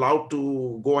have been allowed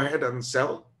to go ahead and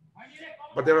sell,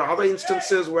 but there are other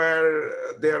instances where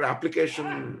their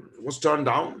application was turned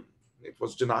down, it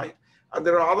was denied. And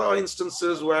there are other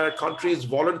instances where countries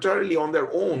voluntarily on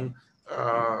their own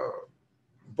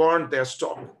burned their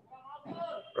stock,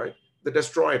 right? They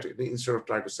destroyed it instead of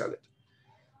trying to sell it.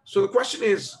 So the question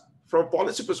is, from a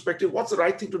policy perspective, what's the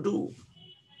right thing to do?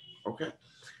 Okay.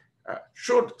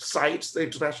 Should CITES, the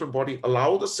international body,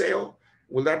 allow the sale?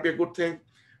 Will that be a good thing?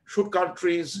 Should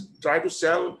countries try to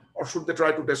sell, or should they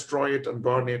try to destroy it and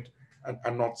burn it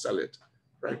and not sell it,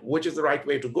 right? Which is the right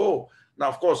way to go? Now,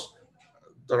 of course,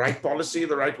 the right policy,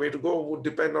 the right way to go would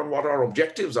depend on what our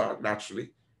objectives are,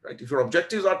 naturally, right? If your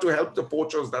objectives are to help the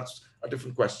poachers, that's a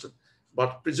different question.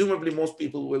 But presumably most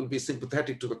people will be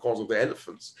sympathetic to the cause of the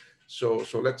elephants. So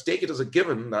let's take it as a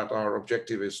given that our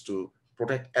objective is to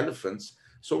protect elephants.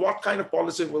 So what kind of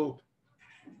policy will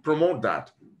promote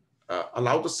that?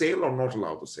 Allow the sale or not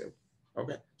allow the sale?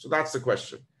 Okay, so that's the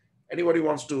question. Anybody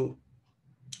wants to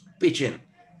pitch in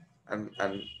and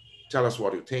tell us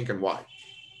what you think and why?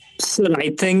 So I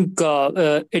think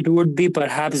it would be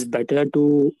perhaps better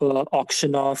to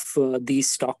auction off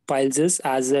these stockpiles,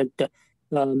 as it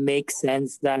makes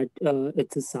sense that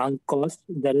it's a sunk cost.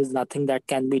 There is nothing that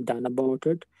can be done about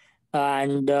it.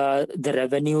 and the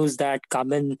revenues that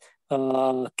come in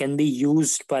can be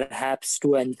used perhaps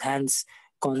to enhance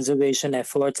conservation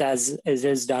efforts, as it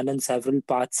is done in several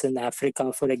parts in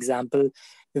Africa, for example,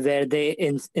 where they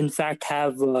in fact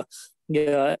have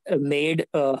made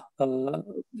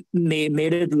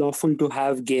it lawful to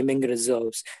have gaming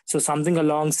reserves. So something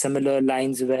along similar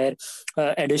lines, where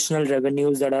additional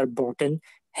revenues that are brought in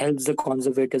helps the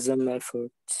conservatism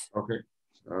efforts. Okay,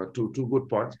 two good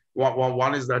points.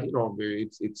 One is that, you know,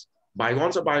 it's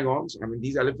bygones are bygones. I mean,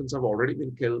 these elephants have already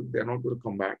been killed. They're not going to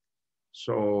come back.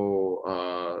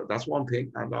 So that's one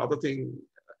thing. And the other thing,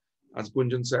 as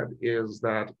Gunjan said, is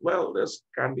that, well, there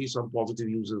can be some positive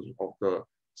uses of the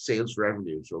sales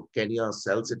revenue. So Kenya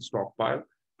sells its stockpile,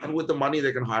 and with the money,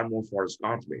 they can hire more forest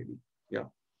guards, maybe. Yeah.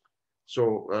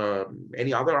 So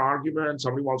any other argument?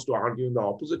 Somebody wants to argue in the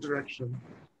opposite direction?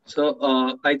 So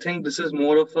I think this is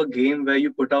more of a game where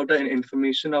you put out an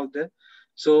information out there.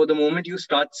 So the moment you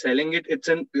start selling it, it's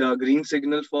a green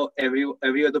signal for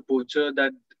every other poacher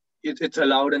that it's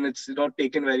allowed, and it's not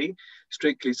taken very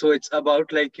strictly. So it's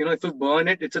about, like, you know, if you burn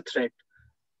it, it's a threat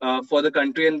for the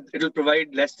country, and it'll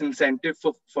provide less incentive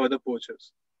for further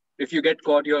poachers. If you get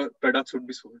caught, your products would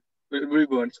be sold, will be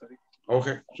burned. Sorry.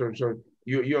 Okay, so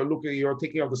you're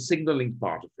thinking of the signaling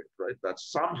part of it, right? That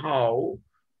somehow,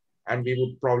 and we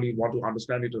would probably want to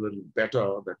understand it a little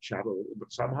better, that shadow,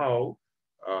 but somehow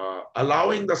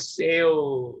allowing the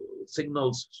sale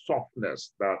signals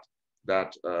softness that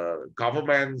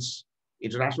governments,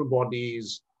 international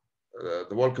bodies,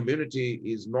 the world community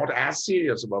is not as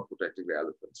serious about protecting the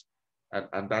elephants.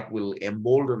 And that will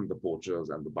embolden the poachers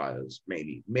and the buyers,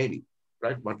 maybe,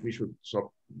 right? But we should sort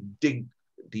of dig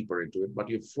deeper into it. But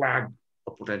you flagged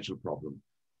a potential problem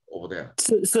over there.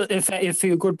 So if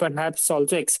you could perhaps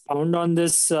also expound on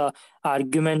this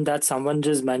argument that someone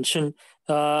just mentioned,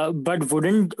 but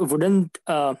wouldn't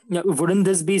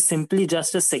this be simply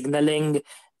just a signaling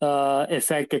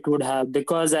effect it would have?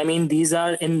 Because I mean, these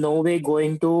are in no way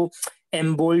going to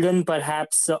embolden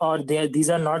perhaps, or these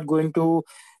are not going to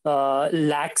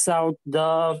lax out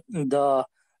the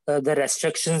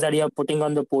restrictions that you're putting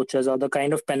on the poachers, or the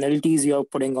kind of penalties you're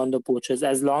putting on the poachers.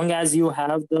 As long as you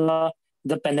have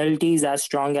the penalties as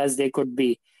strong as they could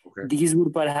be, okay, these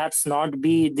would perhaps not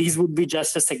be, these would be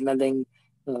just a signaling.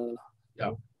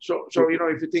 Yeah. So you know,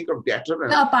 if you think of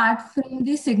deterrence. So apart from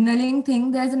the signaling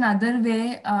thing, there's another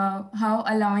way how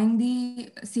allowing the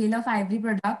sale of ivory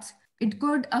products, it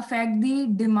could affect the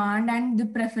demand and the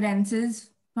preferences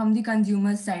from the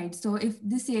consumer side. So if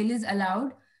the sale is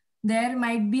allowed, there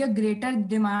might be a greater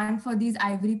demand for these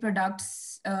ivory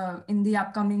products in the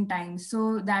upcoming times.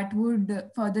 So that would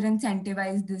further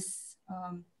incentivize this,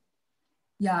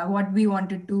 what we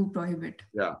wanted to prohibit.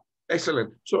 Yeah,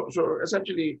 excellent. So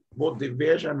essentially, both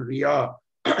Divyesh and Ria,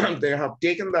 they have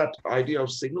taken that idea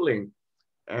of signaling,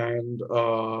 and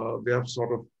they have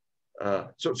sort of,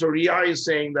 so Ria is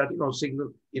saying that, you know,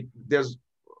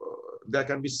 there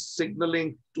can be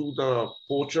signaling to the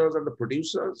poachers and the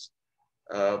producers,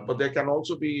 but there can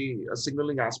also be a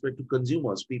signaling aspect to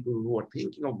consumers, people who are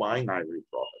thinking of buying ivory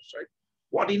products, right?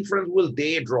 What inference will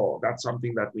they draw? That's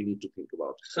something that we need to think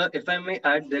about. Sir, if I may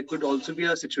add, there could also be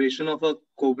a situation of a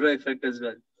Cobra effect as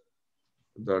well.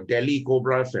 The Delhi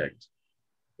Cobra effect.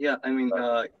 Yeah, I mean,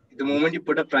 the moment you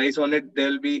put a price on it,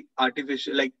 there'll be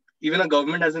artificial, like even a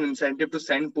government has an incentive to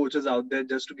send poachers out there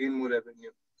just to gain more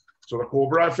revenue. So the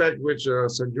Cobra effect, which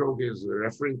Sanjog is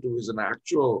referring to, is an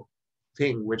actual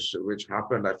thing which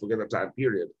happened, I forget the time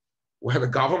period, where the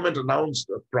government announced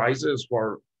prizes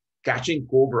for catching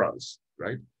cobras,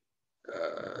 right?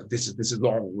 This is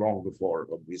long before,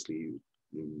 obviously,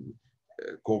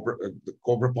 the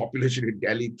cobra population in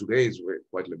Delhi today is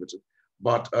quite limited.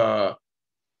 But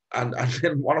and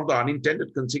then one of the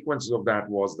unintended consequences of that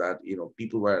was that, you know,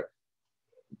 people were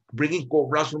bringing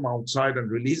cobras from outside and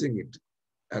releasing it,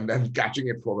 and then catching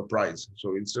it for the prize.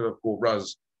 So instead of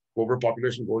cobra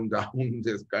population going down,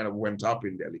 this kind of went up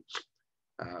in Delhi.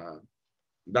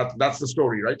 That's the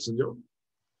story, right, Sanjay?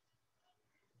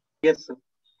 Yes, sir.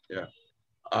 Yeah.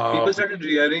 People started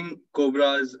rearing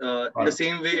cobras in the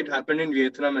same way it happened in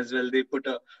Vietnam as well.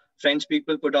 French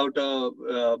people put out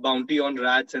a bounty on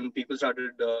rats, and people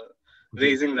started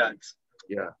raising rats.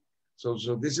 Yeah. So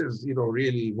this is, you know,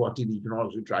 really what in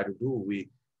economics we try to do. We,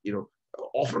 you know,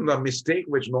 often the mistake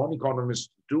which non-economists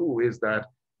do is that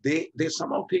they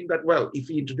somehow think that, well, if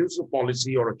we introduce a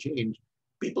policy or a change,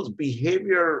 people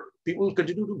will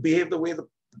continue to behave the way that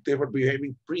they were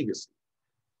behaving previously,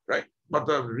 right? But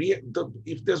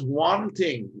if there's one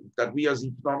thing that we as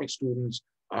economic students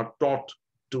are taught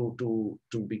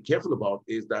to be careful about,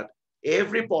 is that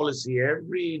every policy,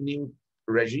 every new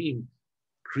regime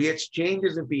creates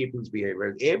changes in people's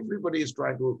behavior. Everybody is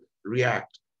trying to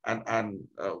react, and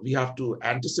we have to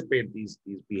anticipate these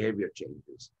behavior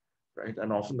changes, right?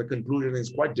 And often the conclusion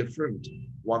is quite different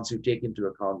once you take into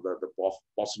account the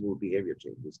possible behavior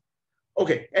changes.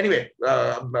 Okay, anyway,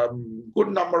 good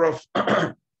number of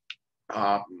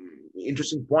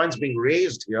interesting points being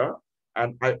raised here,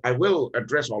 and I will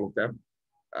address all of them.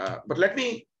 But let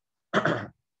me,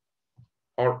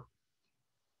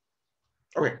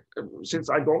 okay, since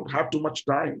I don't have too much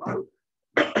time, I'll,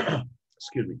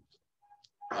 excuse me.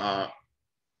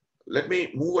 Let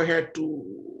me move ahead to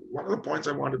one of the points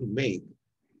I wanted to make,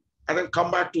 and then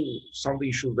come back to some of the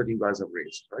issues that you guys have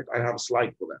raised, right? I have a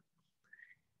slide for that.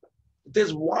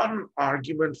 There's one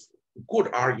argument, good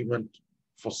argument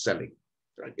for selling,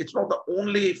 right? It's not the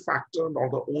only factor, nor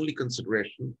the only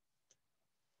consideration,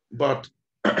 but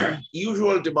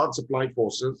usual demand supply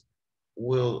forces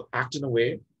will act in a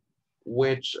way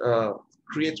which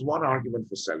creates one argument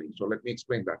for selling. So let me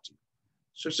explain that to you.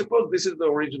 So suppose this is the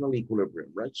original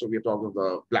equilibrium, right? So we're talking of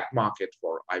the black market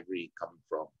for ivory coming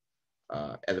from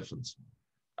elephants.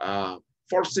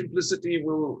 For simplicity,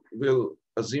 we'll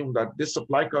assume that this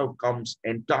supply curve comes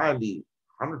entirely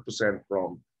 100%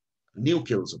 from new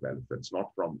kills of elephants,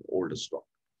 not from older stock.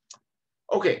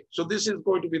 Okay, so this is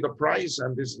going to be the price,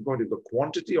 and this is going to be the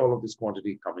quantity, all of this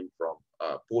quantity coming from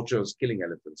poachers killing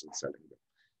elephants and selling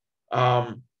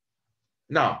them.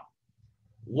 Now,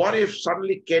 what if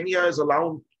suddenly Kenya is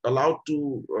allowed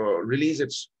to release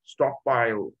its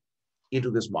stockpile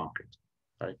into this market,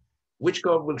 right? Which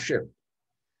curve will shift?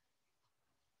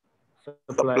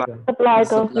 Supply curve. Supply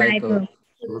curve. Supply curve.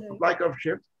 So the supply curve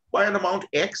shifts by an amount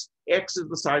X. X is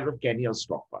the size of Kenya's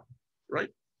stockpile, right?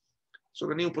 So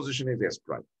the new position is S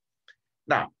prime.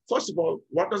 Now, first of all,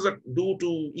 what does it do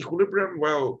to equilibrium?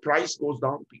 Well, price goes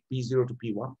down, P0 to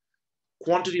P1.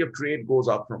 Quantity of trade goes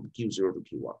up from Q0 to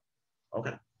Q1,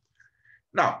 okay?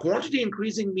 Now, quantity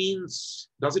increasing means,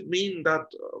 does it mean that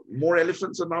more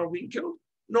elephants are now being killed?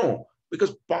 No,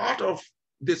 because part of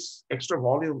this extra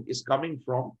volume is coming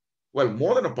from, well,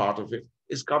 more than a part of it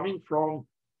is coming from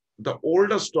the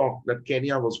older stock that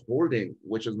Kenya was holding,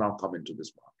 which has now come into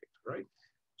this market, right?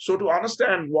 So to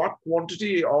understand what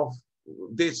quantity of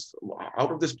this,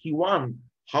 out of this Q1,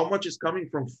 how much is coming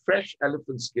from fresh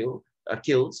elephant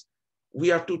kills, we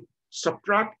have to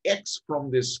subtract X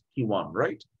from this Q1,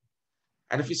 right?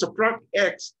 And if we subtract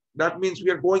X, that means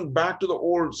we are going back to the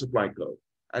old supply curve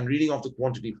and reading off the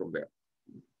quantity from there.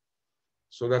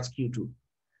 So that's Q2,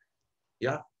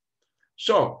 yeah?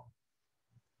 So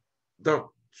the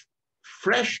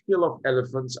fresh kill of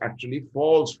elephants actually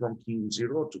falls from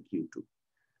Q0 to Q2,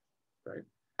 right?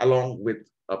 Along with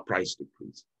a price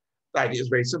decrease. The idea is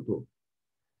very simple.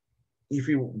 If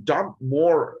you dump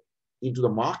more into the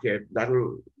market, that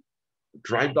will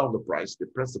drive down the price,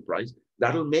 depress the price.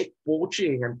 That will make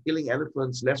poaching and killing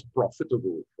elephants less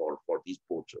profitable for these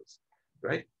poachers,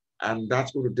 right? And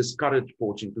that's going to discourage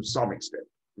poaching to some extent.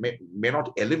 May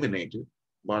not eliminate it,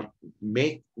 but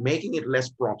making it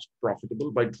less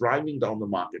profitable by driving down the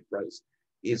market price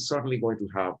is certainly going to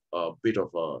have a bit of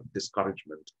a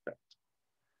discouragement effect.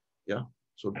 Yeah,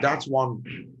 so that's one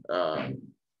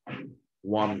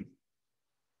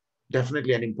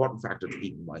definitely an important factor to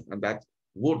keep in mind, and that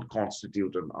would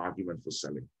constitute an argument for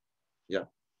selling. Yeah.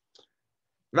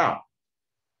 Now,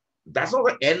 that's not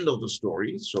the end of the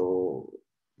story. So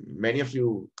many of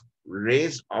you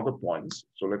raised other points.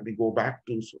 So let me go back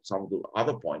to some of the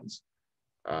other points.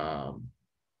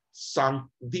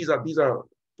 These are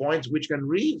points which can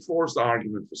reinforce the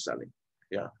argument for selling.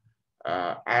 Yeah.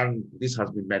 And this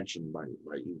has been mentioned by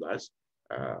you guys.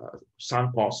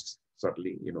 Sunk costs,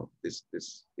 certainly, you know, this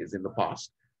is in the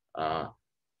past.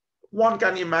 One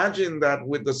can imagine that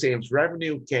with the same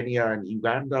revenue, Kenya and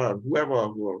Uganda, whoever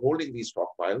who are holding these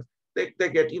stockpiles, they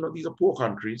get, you know, these are poor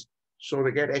countries, so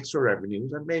they get extra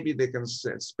revenues, and maybe they can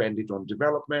spend it on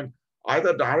development,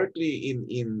 either directly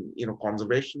in you know,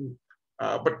 conservation,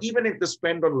 but even if they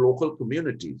spend on local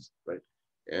communities, right?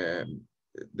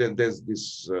 There's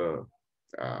this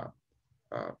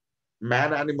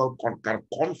man-animal kind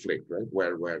of conflict, right?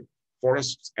 Where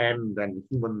forests end and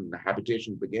human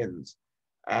habitation begins.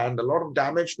 And a lot of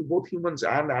damage to both humans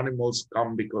and animals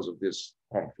come because of this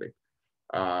conflict.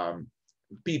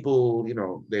 People, you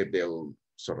know, they'll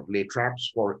sort of lay traps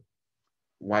for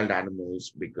wild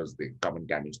animals because they come and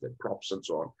damage their crops and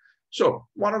so on. So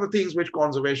one of the things which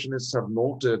conservationists have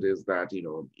noted is that, you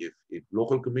know, if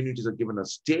local communities are given a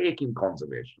stake in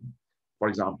conservation, for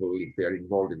example, if they're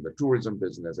involved in the tourism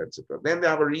business, etc., then they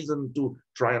have a reason to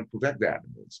try and protect the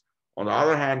animals. On the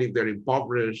other hand, if they're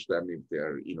impoverished and if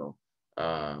they're, you know,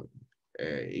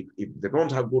 If they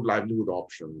don't have good livelihood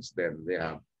options, then they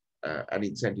have an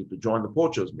incentive to join the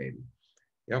poachers, maybe.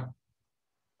 Yeah.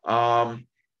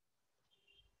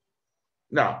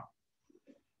 Now,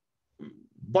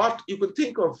 but you can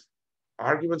think of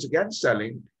arguments against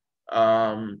selling.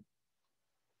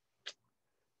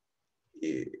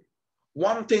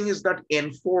 One thing is that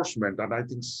enforcement, and I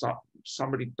think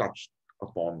somebody touched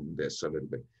upon this a little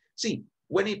bit. See,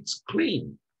 when it's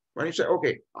clean, when you say,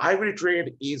 okay, ivory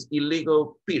trade is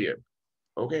illegal, period.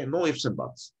 Okay, no ifs and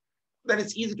buts. Then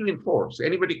it's easy to enforce.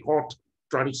 Anybody caught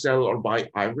trying to sell or buy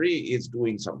ivory is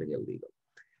doing something illegal.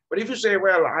 But if you say,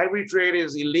 well, ivory trade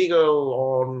is illegal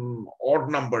on odd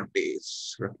numbered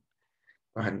days, right?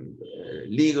 And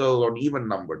legal on even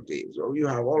numbered days, or you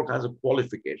have all kinds of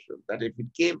qualifications that if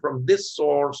it came from this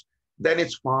source, then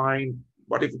it's fine.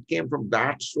 But if it came from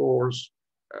that source,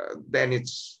 then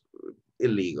it's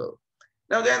illegal.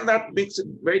 Now, then that makes it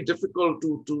very difficult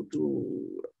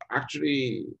to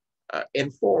actually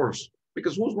enforce,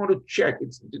 because who's going to check?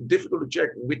 It's difficult to check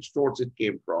which source it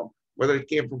came from, whether it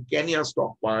came from Kenya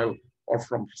stockpile or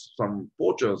from some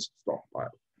poacher's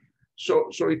stockpile. So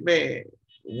it may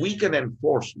weaken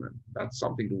enforcement. That's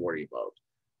something to worry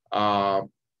about.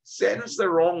 Sends the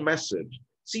wrong message.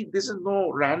 See, this is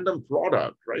no random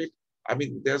product, right? I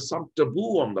mean, there's some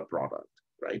taboo on the product,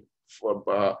 right?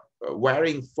 For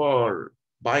wearing fur,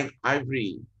 buying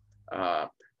ivory. And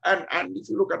if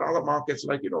you look at other markets,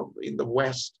 like, in the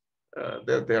West,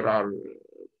 there are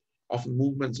often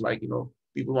movements like,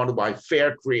 people want to buy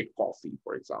fair trade coffee,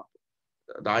 for example.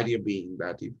 The idea being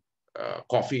that if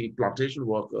coffee plantation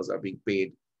workers are being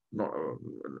paid,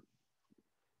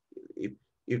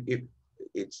 if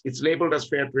it's labeled as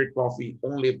fair trade coffee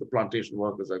only if the plantation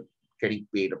workers are getting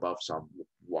paid above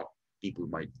what people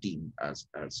might deem as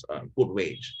a good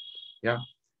wage. Yeah.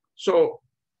 So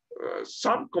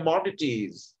some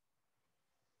commodities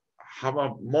have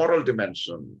a moral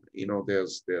dimension.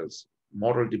 There's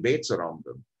moral debates around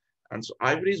them, and so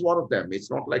ivory is one of them.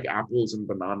 It's not like apples and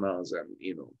bananas and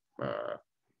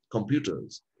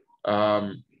computers.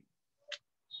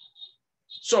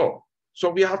 So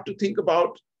we have to think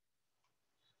about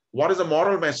what is a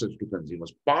moral message to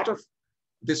consumers. Part of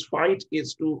this fight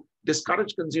is to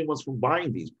discourage consumers from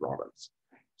buying these products.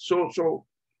 So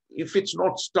if it's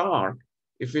not stark,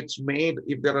 if it's made,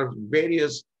 if there are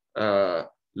various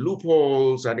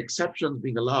loopholes and exceptions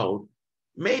being allowed,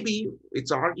 maybe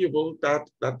it's arguable that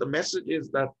the message is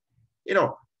that,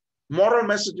 moral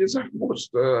messages are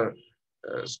most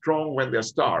strong when they're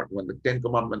stark, when the Ten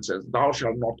Commandments says, thou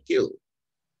shalt not kill.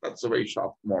 That's a very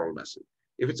sharp moral message.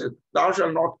 If it says, thou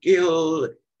shalt not kill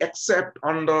except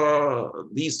under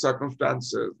these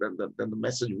circumstances, then the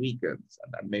message weakens,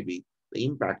 and maybe the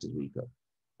impact is weaker.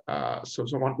 So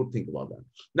one could think about that.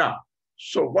 Now,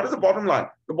 so what is the bottom line?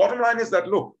 The bottom line is that,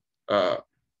 look,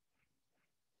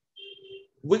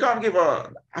 we can't give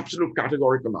an absolute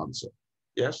categorical answer.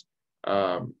 Yes.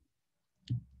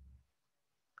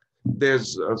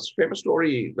 There's a famous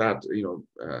story that,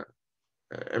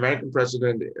 American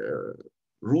President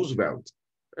Roosevelt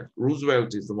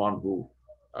is the one who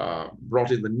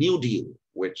brought in the New Deal,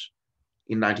 which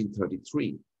in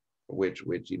 1933, which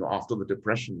after the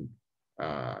Depression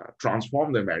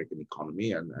transformed the American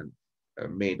economy and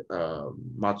made a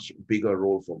much bigger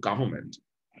role for government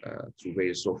through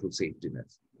various social safety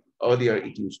nets. Earlier,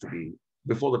 it used to be,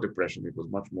 before the Depression, it was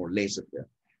much more laissez-faire.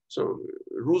 So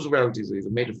Roosevelt is a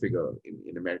major figure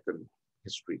in American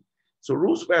history. So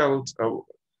Roosevelt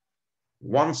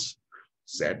once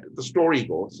said, the story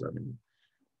goes, I mean,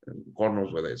 God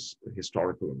knows whether it's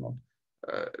historical or not,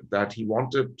 that he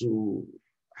wanted to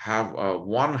have a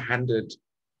one-handed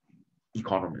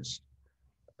economist.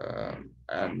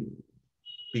 And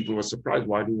people were surprised,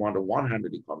 why do you want a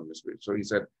one-handed economist? So he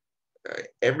said,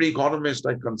 every economist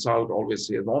I consult always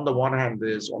says, on the one hand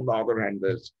this, on the other hand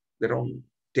this. They don't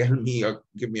tell me or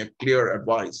give me a clear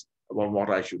advice about what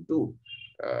I should do.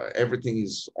 Everything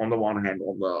is on the one hand,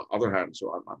 on the other hand,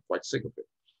 so I'm quite sick of it.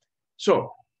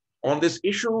 So on this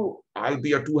issue, I'll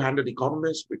be a two-handed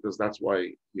economist because that's what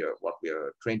we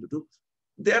are trained to do.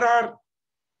 There are,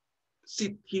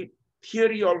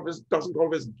 theory doesn't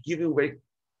always give you very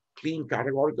clean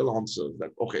categorical answers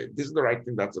that, okay, this is the right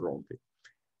thing, that's the wrong thing.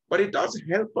 But it does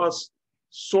help us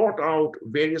sort out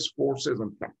various forces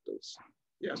and factors.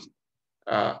 Yes.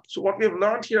 So what we have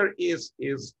learned here is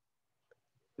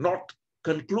not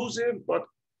conclusive, but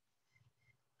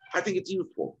I think it's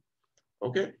useful.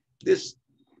 Okay. This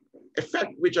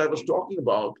effect which I was talking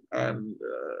about, and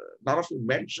none of you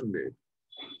mentioned it,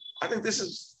 I think this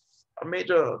is a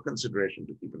major consideration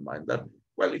to keep in mind that,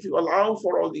 well, if you allow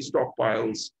for all these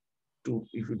stockpiles,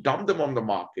 if you dump them on the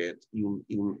market,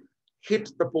 you'll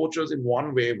hit the poachers in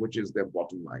one way, which is their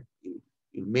bottom line. You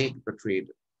make the trade,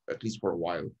 at least for a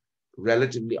while,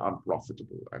 relatively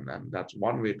unprofitable. And that's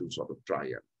one way to sort of try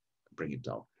and bring it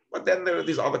down. But then there are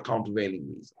these other countervailing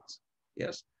reasons.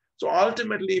 Yes. So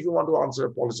ultimately, if you want to answer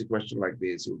a policy question like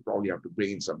this, you'll probably have to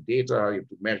bring in some data. You have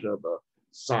to measure the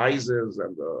sizes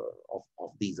and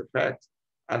of these effects,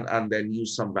 and then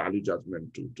use some value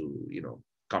judgment to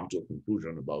come to a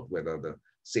conclusion about whether the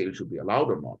sale should be allowed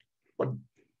or not. But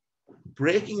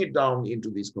breaking it down into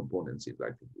these components is, I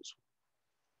think, useful.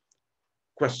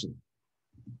 Question.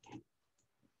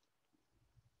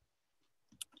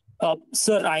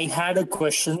 Sir, I had a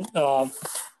question.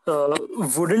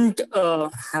 Wouldn't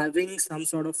having some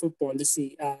sort of a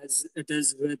policy, as it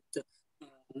is with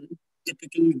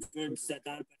typical goods that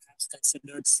are perhaps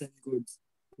considered sin goods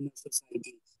in a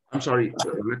society? I'm sorry.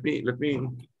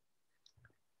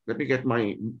 Let me get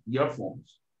my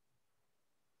earphones.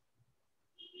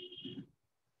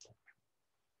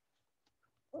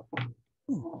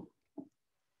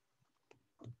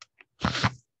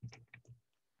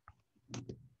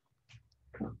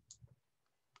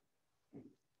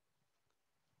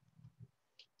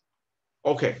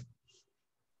 Okay.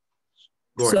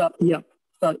 Go ahead.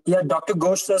 So, Dr.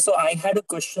 Ghosh, sir, so I had a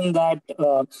question that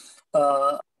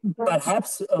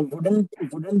perhaps wouldn't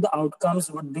the outcomes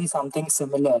would be something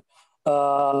similar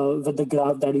with the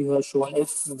graph that you have shown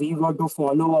if we were to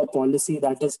follow a policy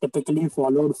that is typically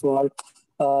followed for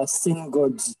sin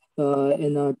goods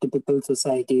in a typical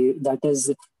society, that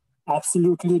is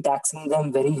absolutely taxing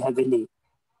them very heavily.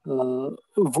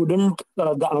 Wouldn't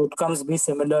the outcomes be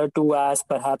similar to as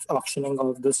perhaps auctioning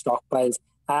of the stockpiles?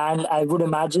 And I would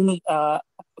imagine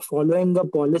following a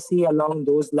policy along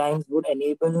those lines would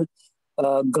enable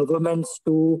governments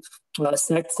to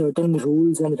set certain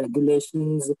rules and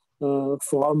regulations,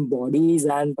 form bodies,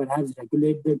 and perhaps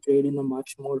regulate the trade in a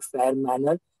much more fair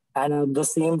manner, and at the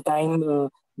same time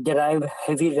derive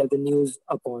heavy revenues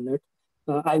upon it.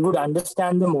 I would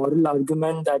understand the moral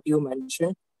argument that you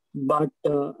mentioned, but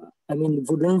I mean,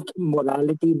 wouldn't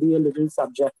morality be a little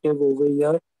subjective over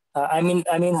here? I mean,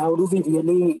 how do we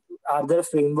really? Are there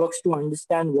frameworks to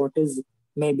understand what is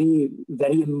maybe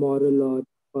very immoral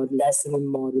or less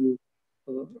immoral?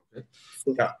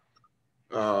 Yeah,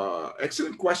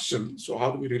 excellent question. So,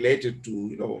 how do we relate it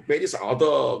to various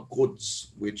other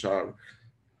goods which are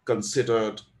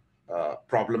considered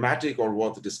problematic or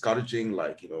worth discouraging,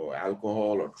 like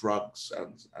alcohol or drugs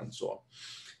and so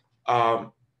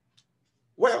on?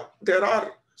 Well, there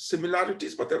are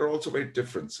similarities, but there are also very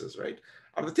differences, right?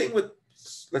 And the thing with,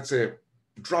 let's say,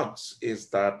 drugs is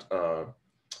that, or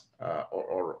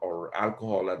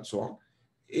alcohol and so on,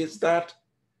 is that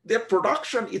their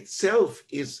production itself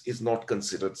is not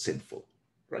considered sinful,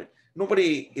 right?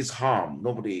 Nobody is harmed,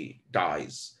 nobody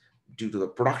dies due to the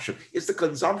production. It's the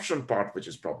consumption part which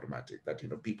is problematic, that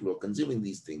people who are consuming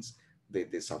these things,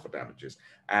 they suffer damages.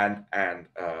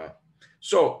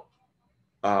 So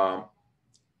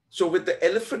with the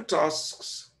elephant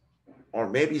tusks, or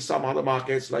maybe some other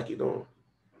markets like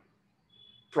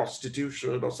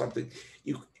prostitution or something,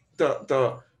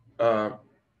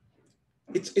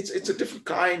 it's a different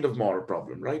kind of moral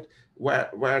problem, right? Where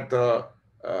the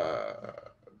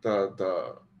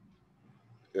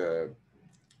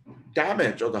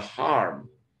damage or the harm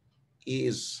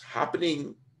is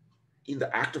happening in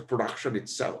the act of production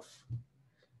itself.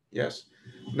 Yes.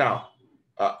 Now,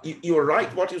 you're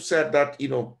right what you said, that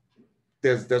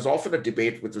there's often a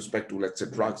debate with respect to, let's say,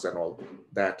 drugs and all,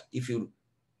 that if you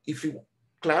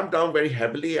clamp down very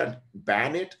heavily and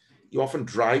ban it, you often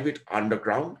drive it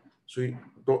underground. So you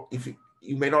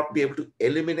may not be able to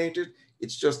eliminate it.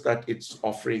 It's just that it's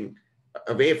offering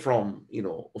away from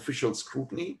official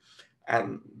scrutiny,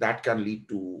 and that can lead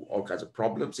to all kinds of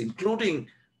problems, including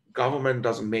government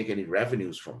doesn't make any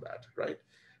revenues from that, right?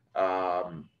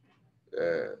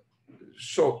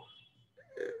 So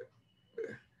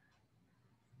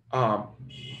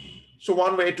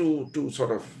one way to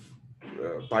sort of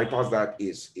bypass that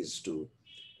is to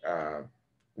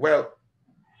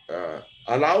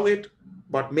allow it,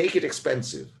 but make it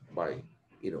expensive by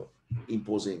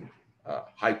imposing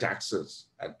high taxes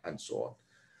and so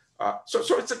on.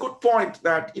 So it's a good point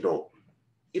that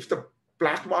if the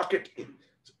black market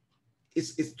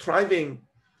is thriving,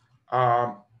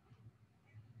 and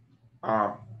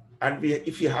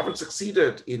if you haven't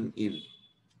succeeded in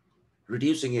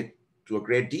reducing it to a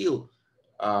great deal,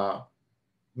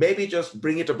 maybe just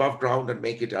bring it above ground and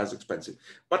make it as expensive.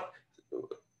 But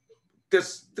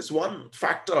there's one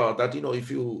factor that,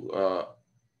 if you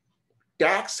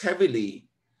tax heavily,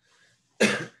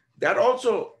 that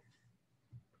also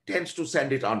tends to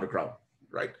send it underground,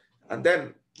 right? And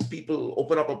then people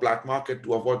open up a black market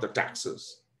to avoid the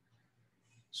taxes.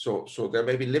 So there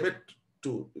may be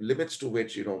limits to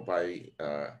which, you know, by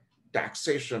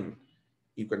taxation,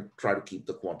 you can try to keep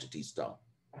the quantities down.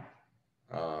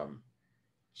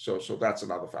 So that's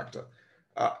another factor.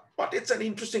 But it's an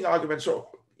interesting argument. So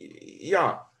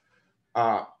yeah,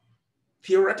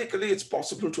 theoretically, it's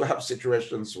possible to have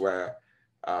situations where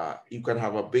you can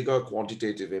have a bigger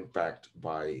quantitative impact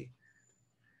by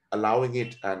allowing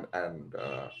it and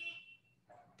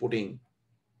putting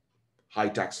high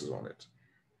taxes on it.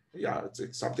 Yeah,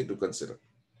 it's something to consider.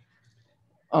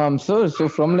 So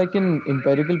from like an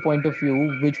empirical point of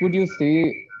view, which would you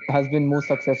say has been most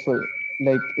successful,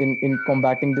 like in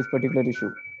combating this particular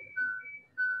issue?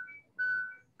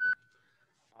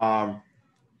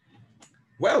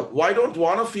 Well, why don't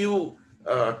one of you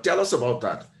tell us about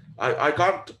that? I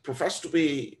can't profess to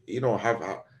be, you know,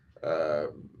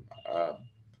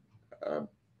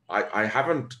 I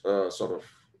haven't sort of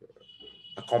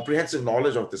a comprehensive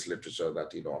knowledge of this literature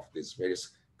that, you know, of these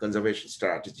various conservation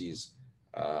strategies.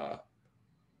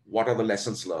 What are the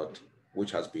lessons learned,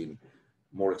 which has been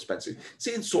more expensive?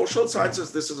 See, in social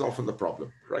sciences, this is often the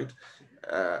problem, right?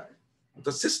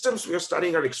 The systems we are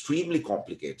studying are extremely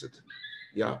complicated.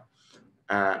 Yeah.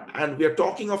 And we are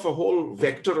talking of a whole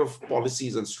vector of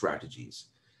policies and strategies.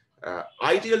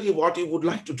 Ideally, what you would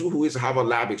like to do is have a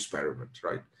lab experiment,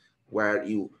 right? Where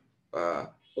you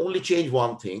only change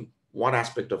one thing, one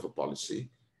aspect of a policy,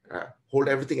 hold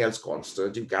everything else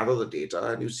constant, you gather the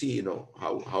data and you see, you know,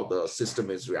 how the system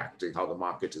is reacting, how the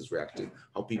market is reacting,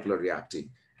 how people are reacting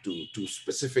to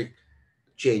specific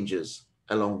changes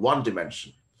along one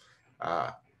dimension.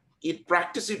 In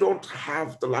practice, you don't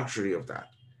have the luxury of that.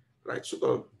 Right, so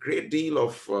the great deal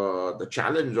of the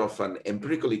challenge of an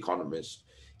empirical economist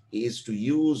is to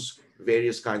use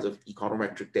various kinds of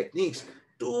econometric techniques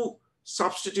to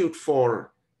substitute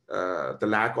for the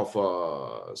lack of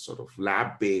a sort of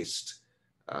lab-based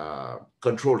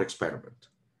controlled experiment.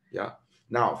 Yeah.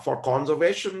 Now, for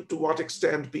conservation, to what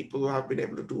extent people have been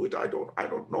able to do it, I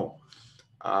don't know.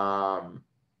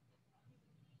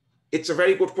 It's a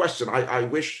very good question. I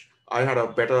wish I had a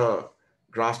better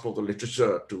grasp of the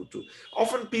literature to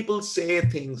often people say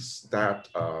things that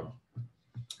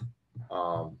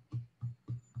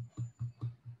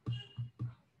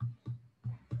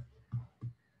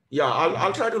yeah,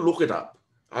 I'll try to look it up.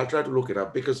 I'll try to look it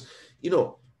up because, you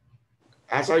know,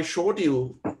 as I showed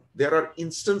you, there are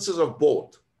instances of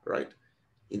both, right?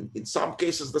 In some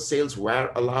cases, the sales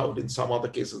were allowed. In some other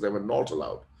cases, they were not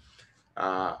allowed.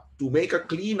 To make a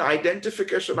clean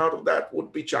identification out of that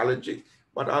would be challenging.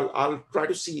 But I'll try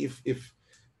to see if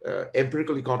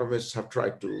empirical economists have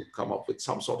tried to come up with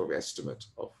some sort of estimate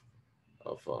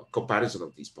of comparison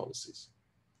of these policies.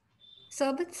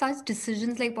 So, but such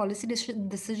decisions like policy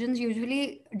decisions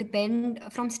usually depend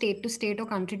from state to state or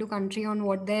country to country on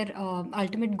what their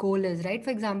ultimate goal is, right? For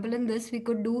example, in this, we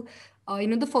could do, you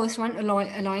know, the first one,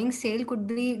 allowing sale could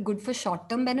be good for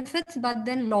short-term benefits, but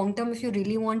then long-term, if you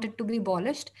really want it to be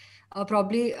abolished,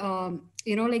 probably,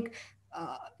 you know, like,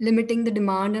 limiting the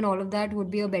demand and all of that would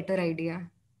be a better idea.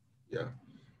 Yeah.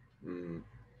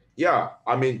 Yeah,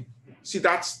 I mean, see,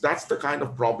 that's the kind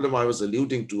of problem I was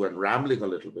alluding to and rambling a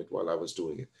little bit while I was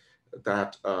doing it,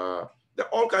 that there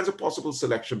are all kinds of possible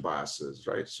selection biases,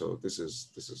 right? So this is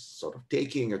sort of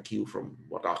taking a cue from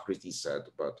what Akriti said,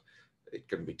 but it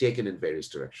can be taken in various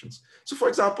directions. So for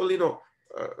example, you know,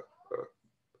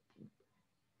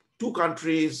 two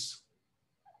countries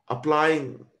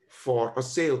applying for a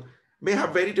sale may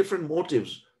have very different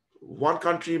motives. One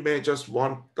country may just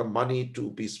want the money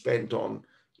to be spent on,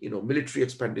 you know, military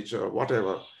expenditure or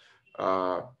whatever.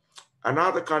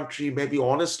 Another country may be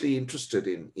honestly interested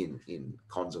in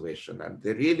conservation, and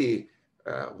they really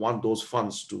want those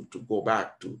funds to go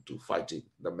back to fighting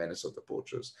the menace of the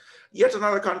poachers. Yet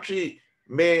another country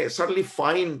may suddenly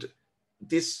find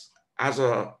this as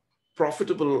a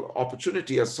profitable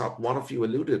opportunity, as one of you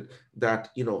alluded, that,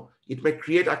 you know, it may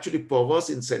create actually perverse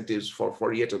incentives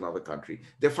for yet another country.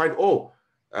 They find, oh,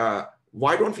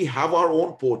 why don't we have our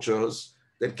own poachers,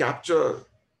 then capture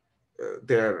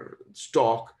their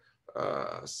stock,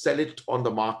 sell it on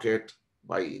the market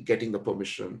by getting the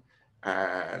permission.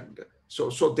 And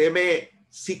so they may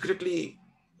secretly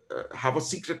have a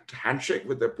secret handshake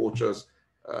with their poachers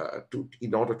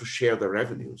in order to share the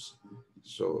revenues.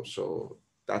 So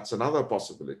that's another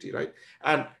possibility, right?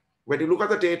 And when you look at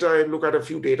the data and look at a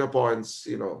few data points,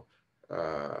 you know,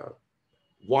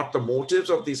 what the motives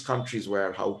of these countries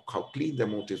were, how clean their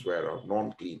motives were or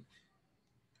non-clean,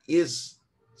 is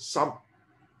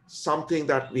something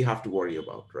that we have to worry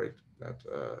about, right? That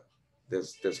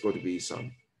there's going to be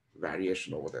some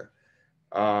variation over there.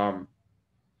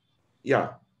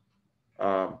 Yeah.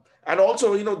 And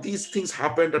also, these things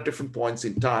happened at different points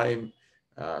in time.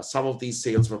 Some of these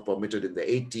sales were permitted in the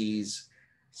 80s,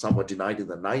 some were denied in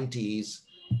the 90s,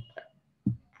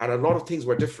 and a lot of things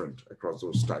were different across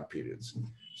those time periods.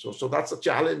 So that's a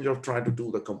challenge of trying to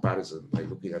do the comparison by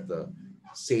looking at the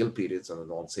sale periods and the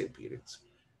non-sale periods.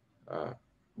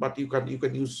 But you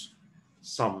can use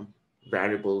some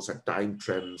variables and time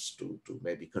trends to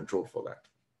maybe control for that.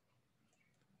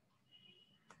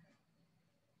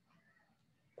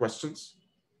 Questions?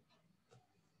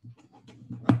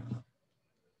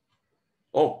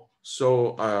 Oh,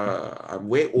 so I'm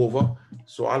way over.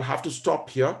 So I'll have to stop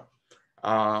here.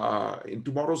 In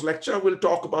tomorrow's lecture, we'll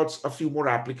talk about a few more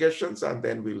applications, and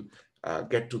then we'll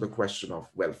get to the question of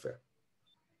welfare.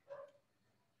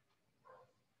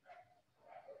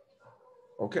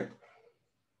 Okay.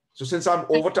 So since I'm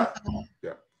over time,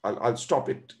 yeah, I'll stop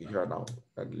it here now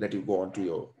and let you go on to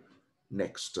your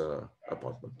next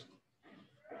appointment.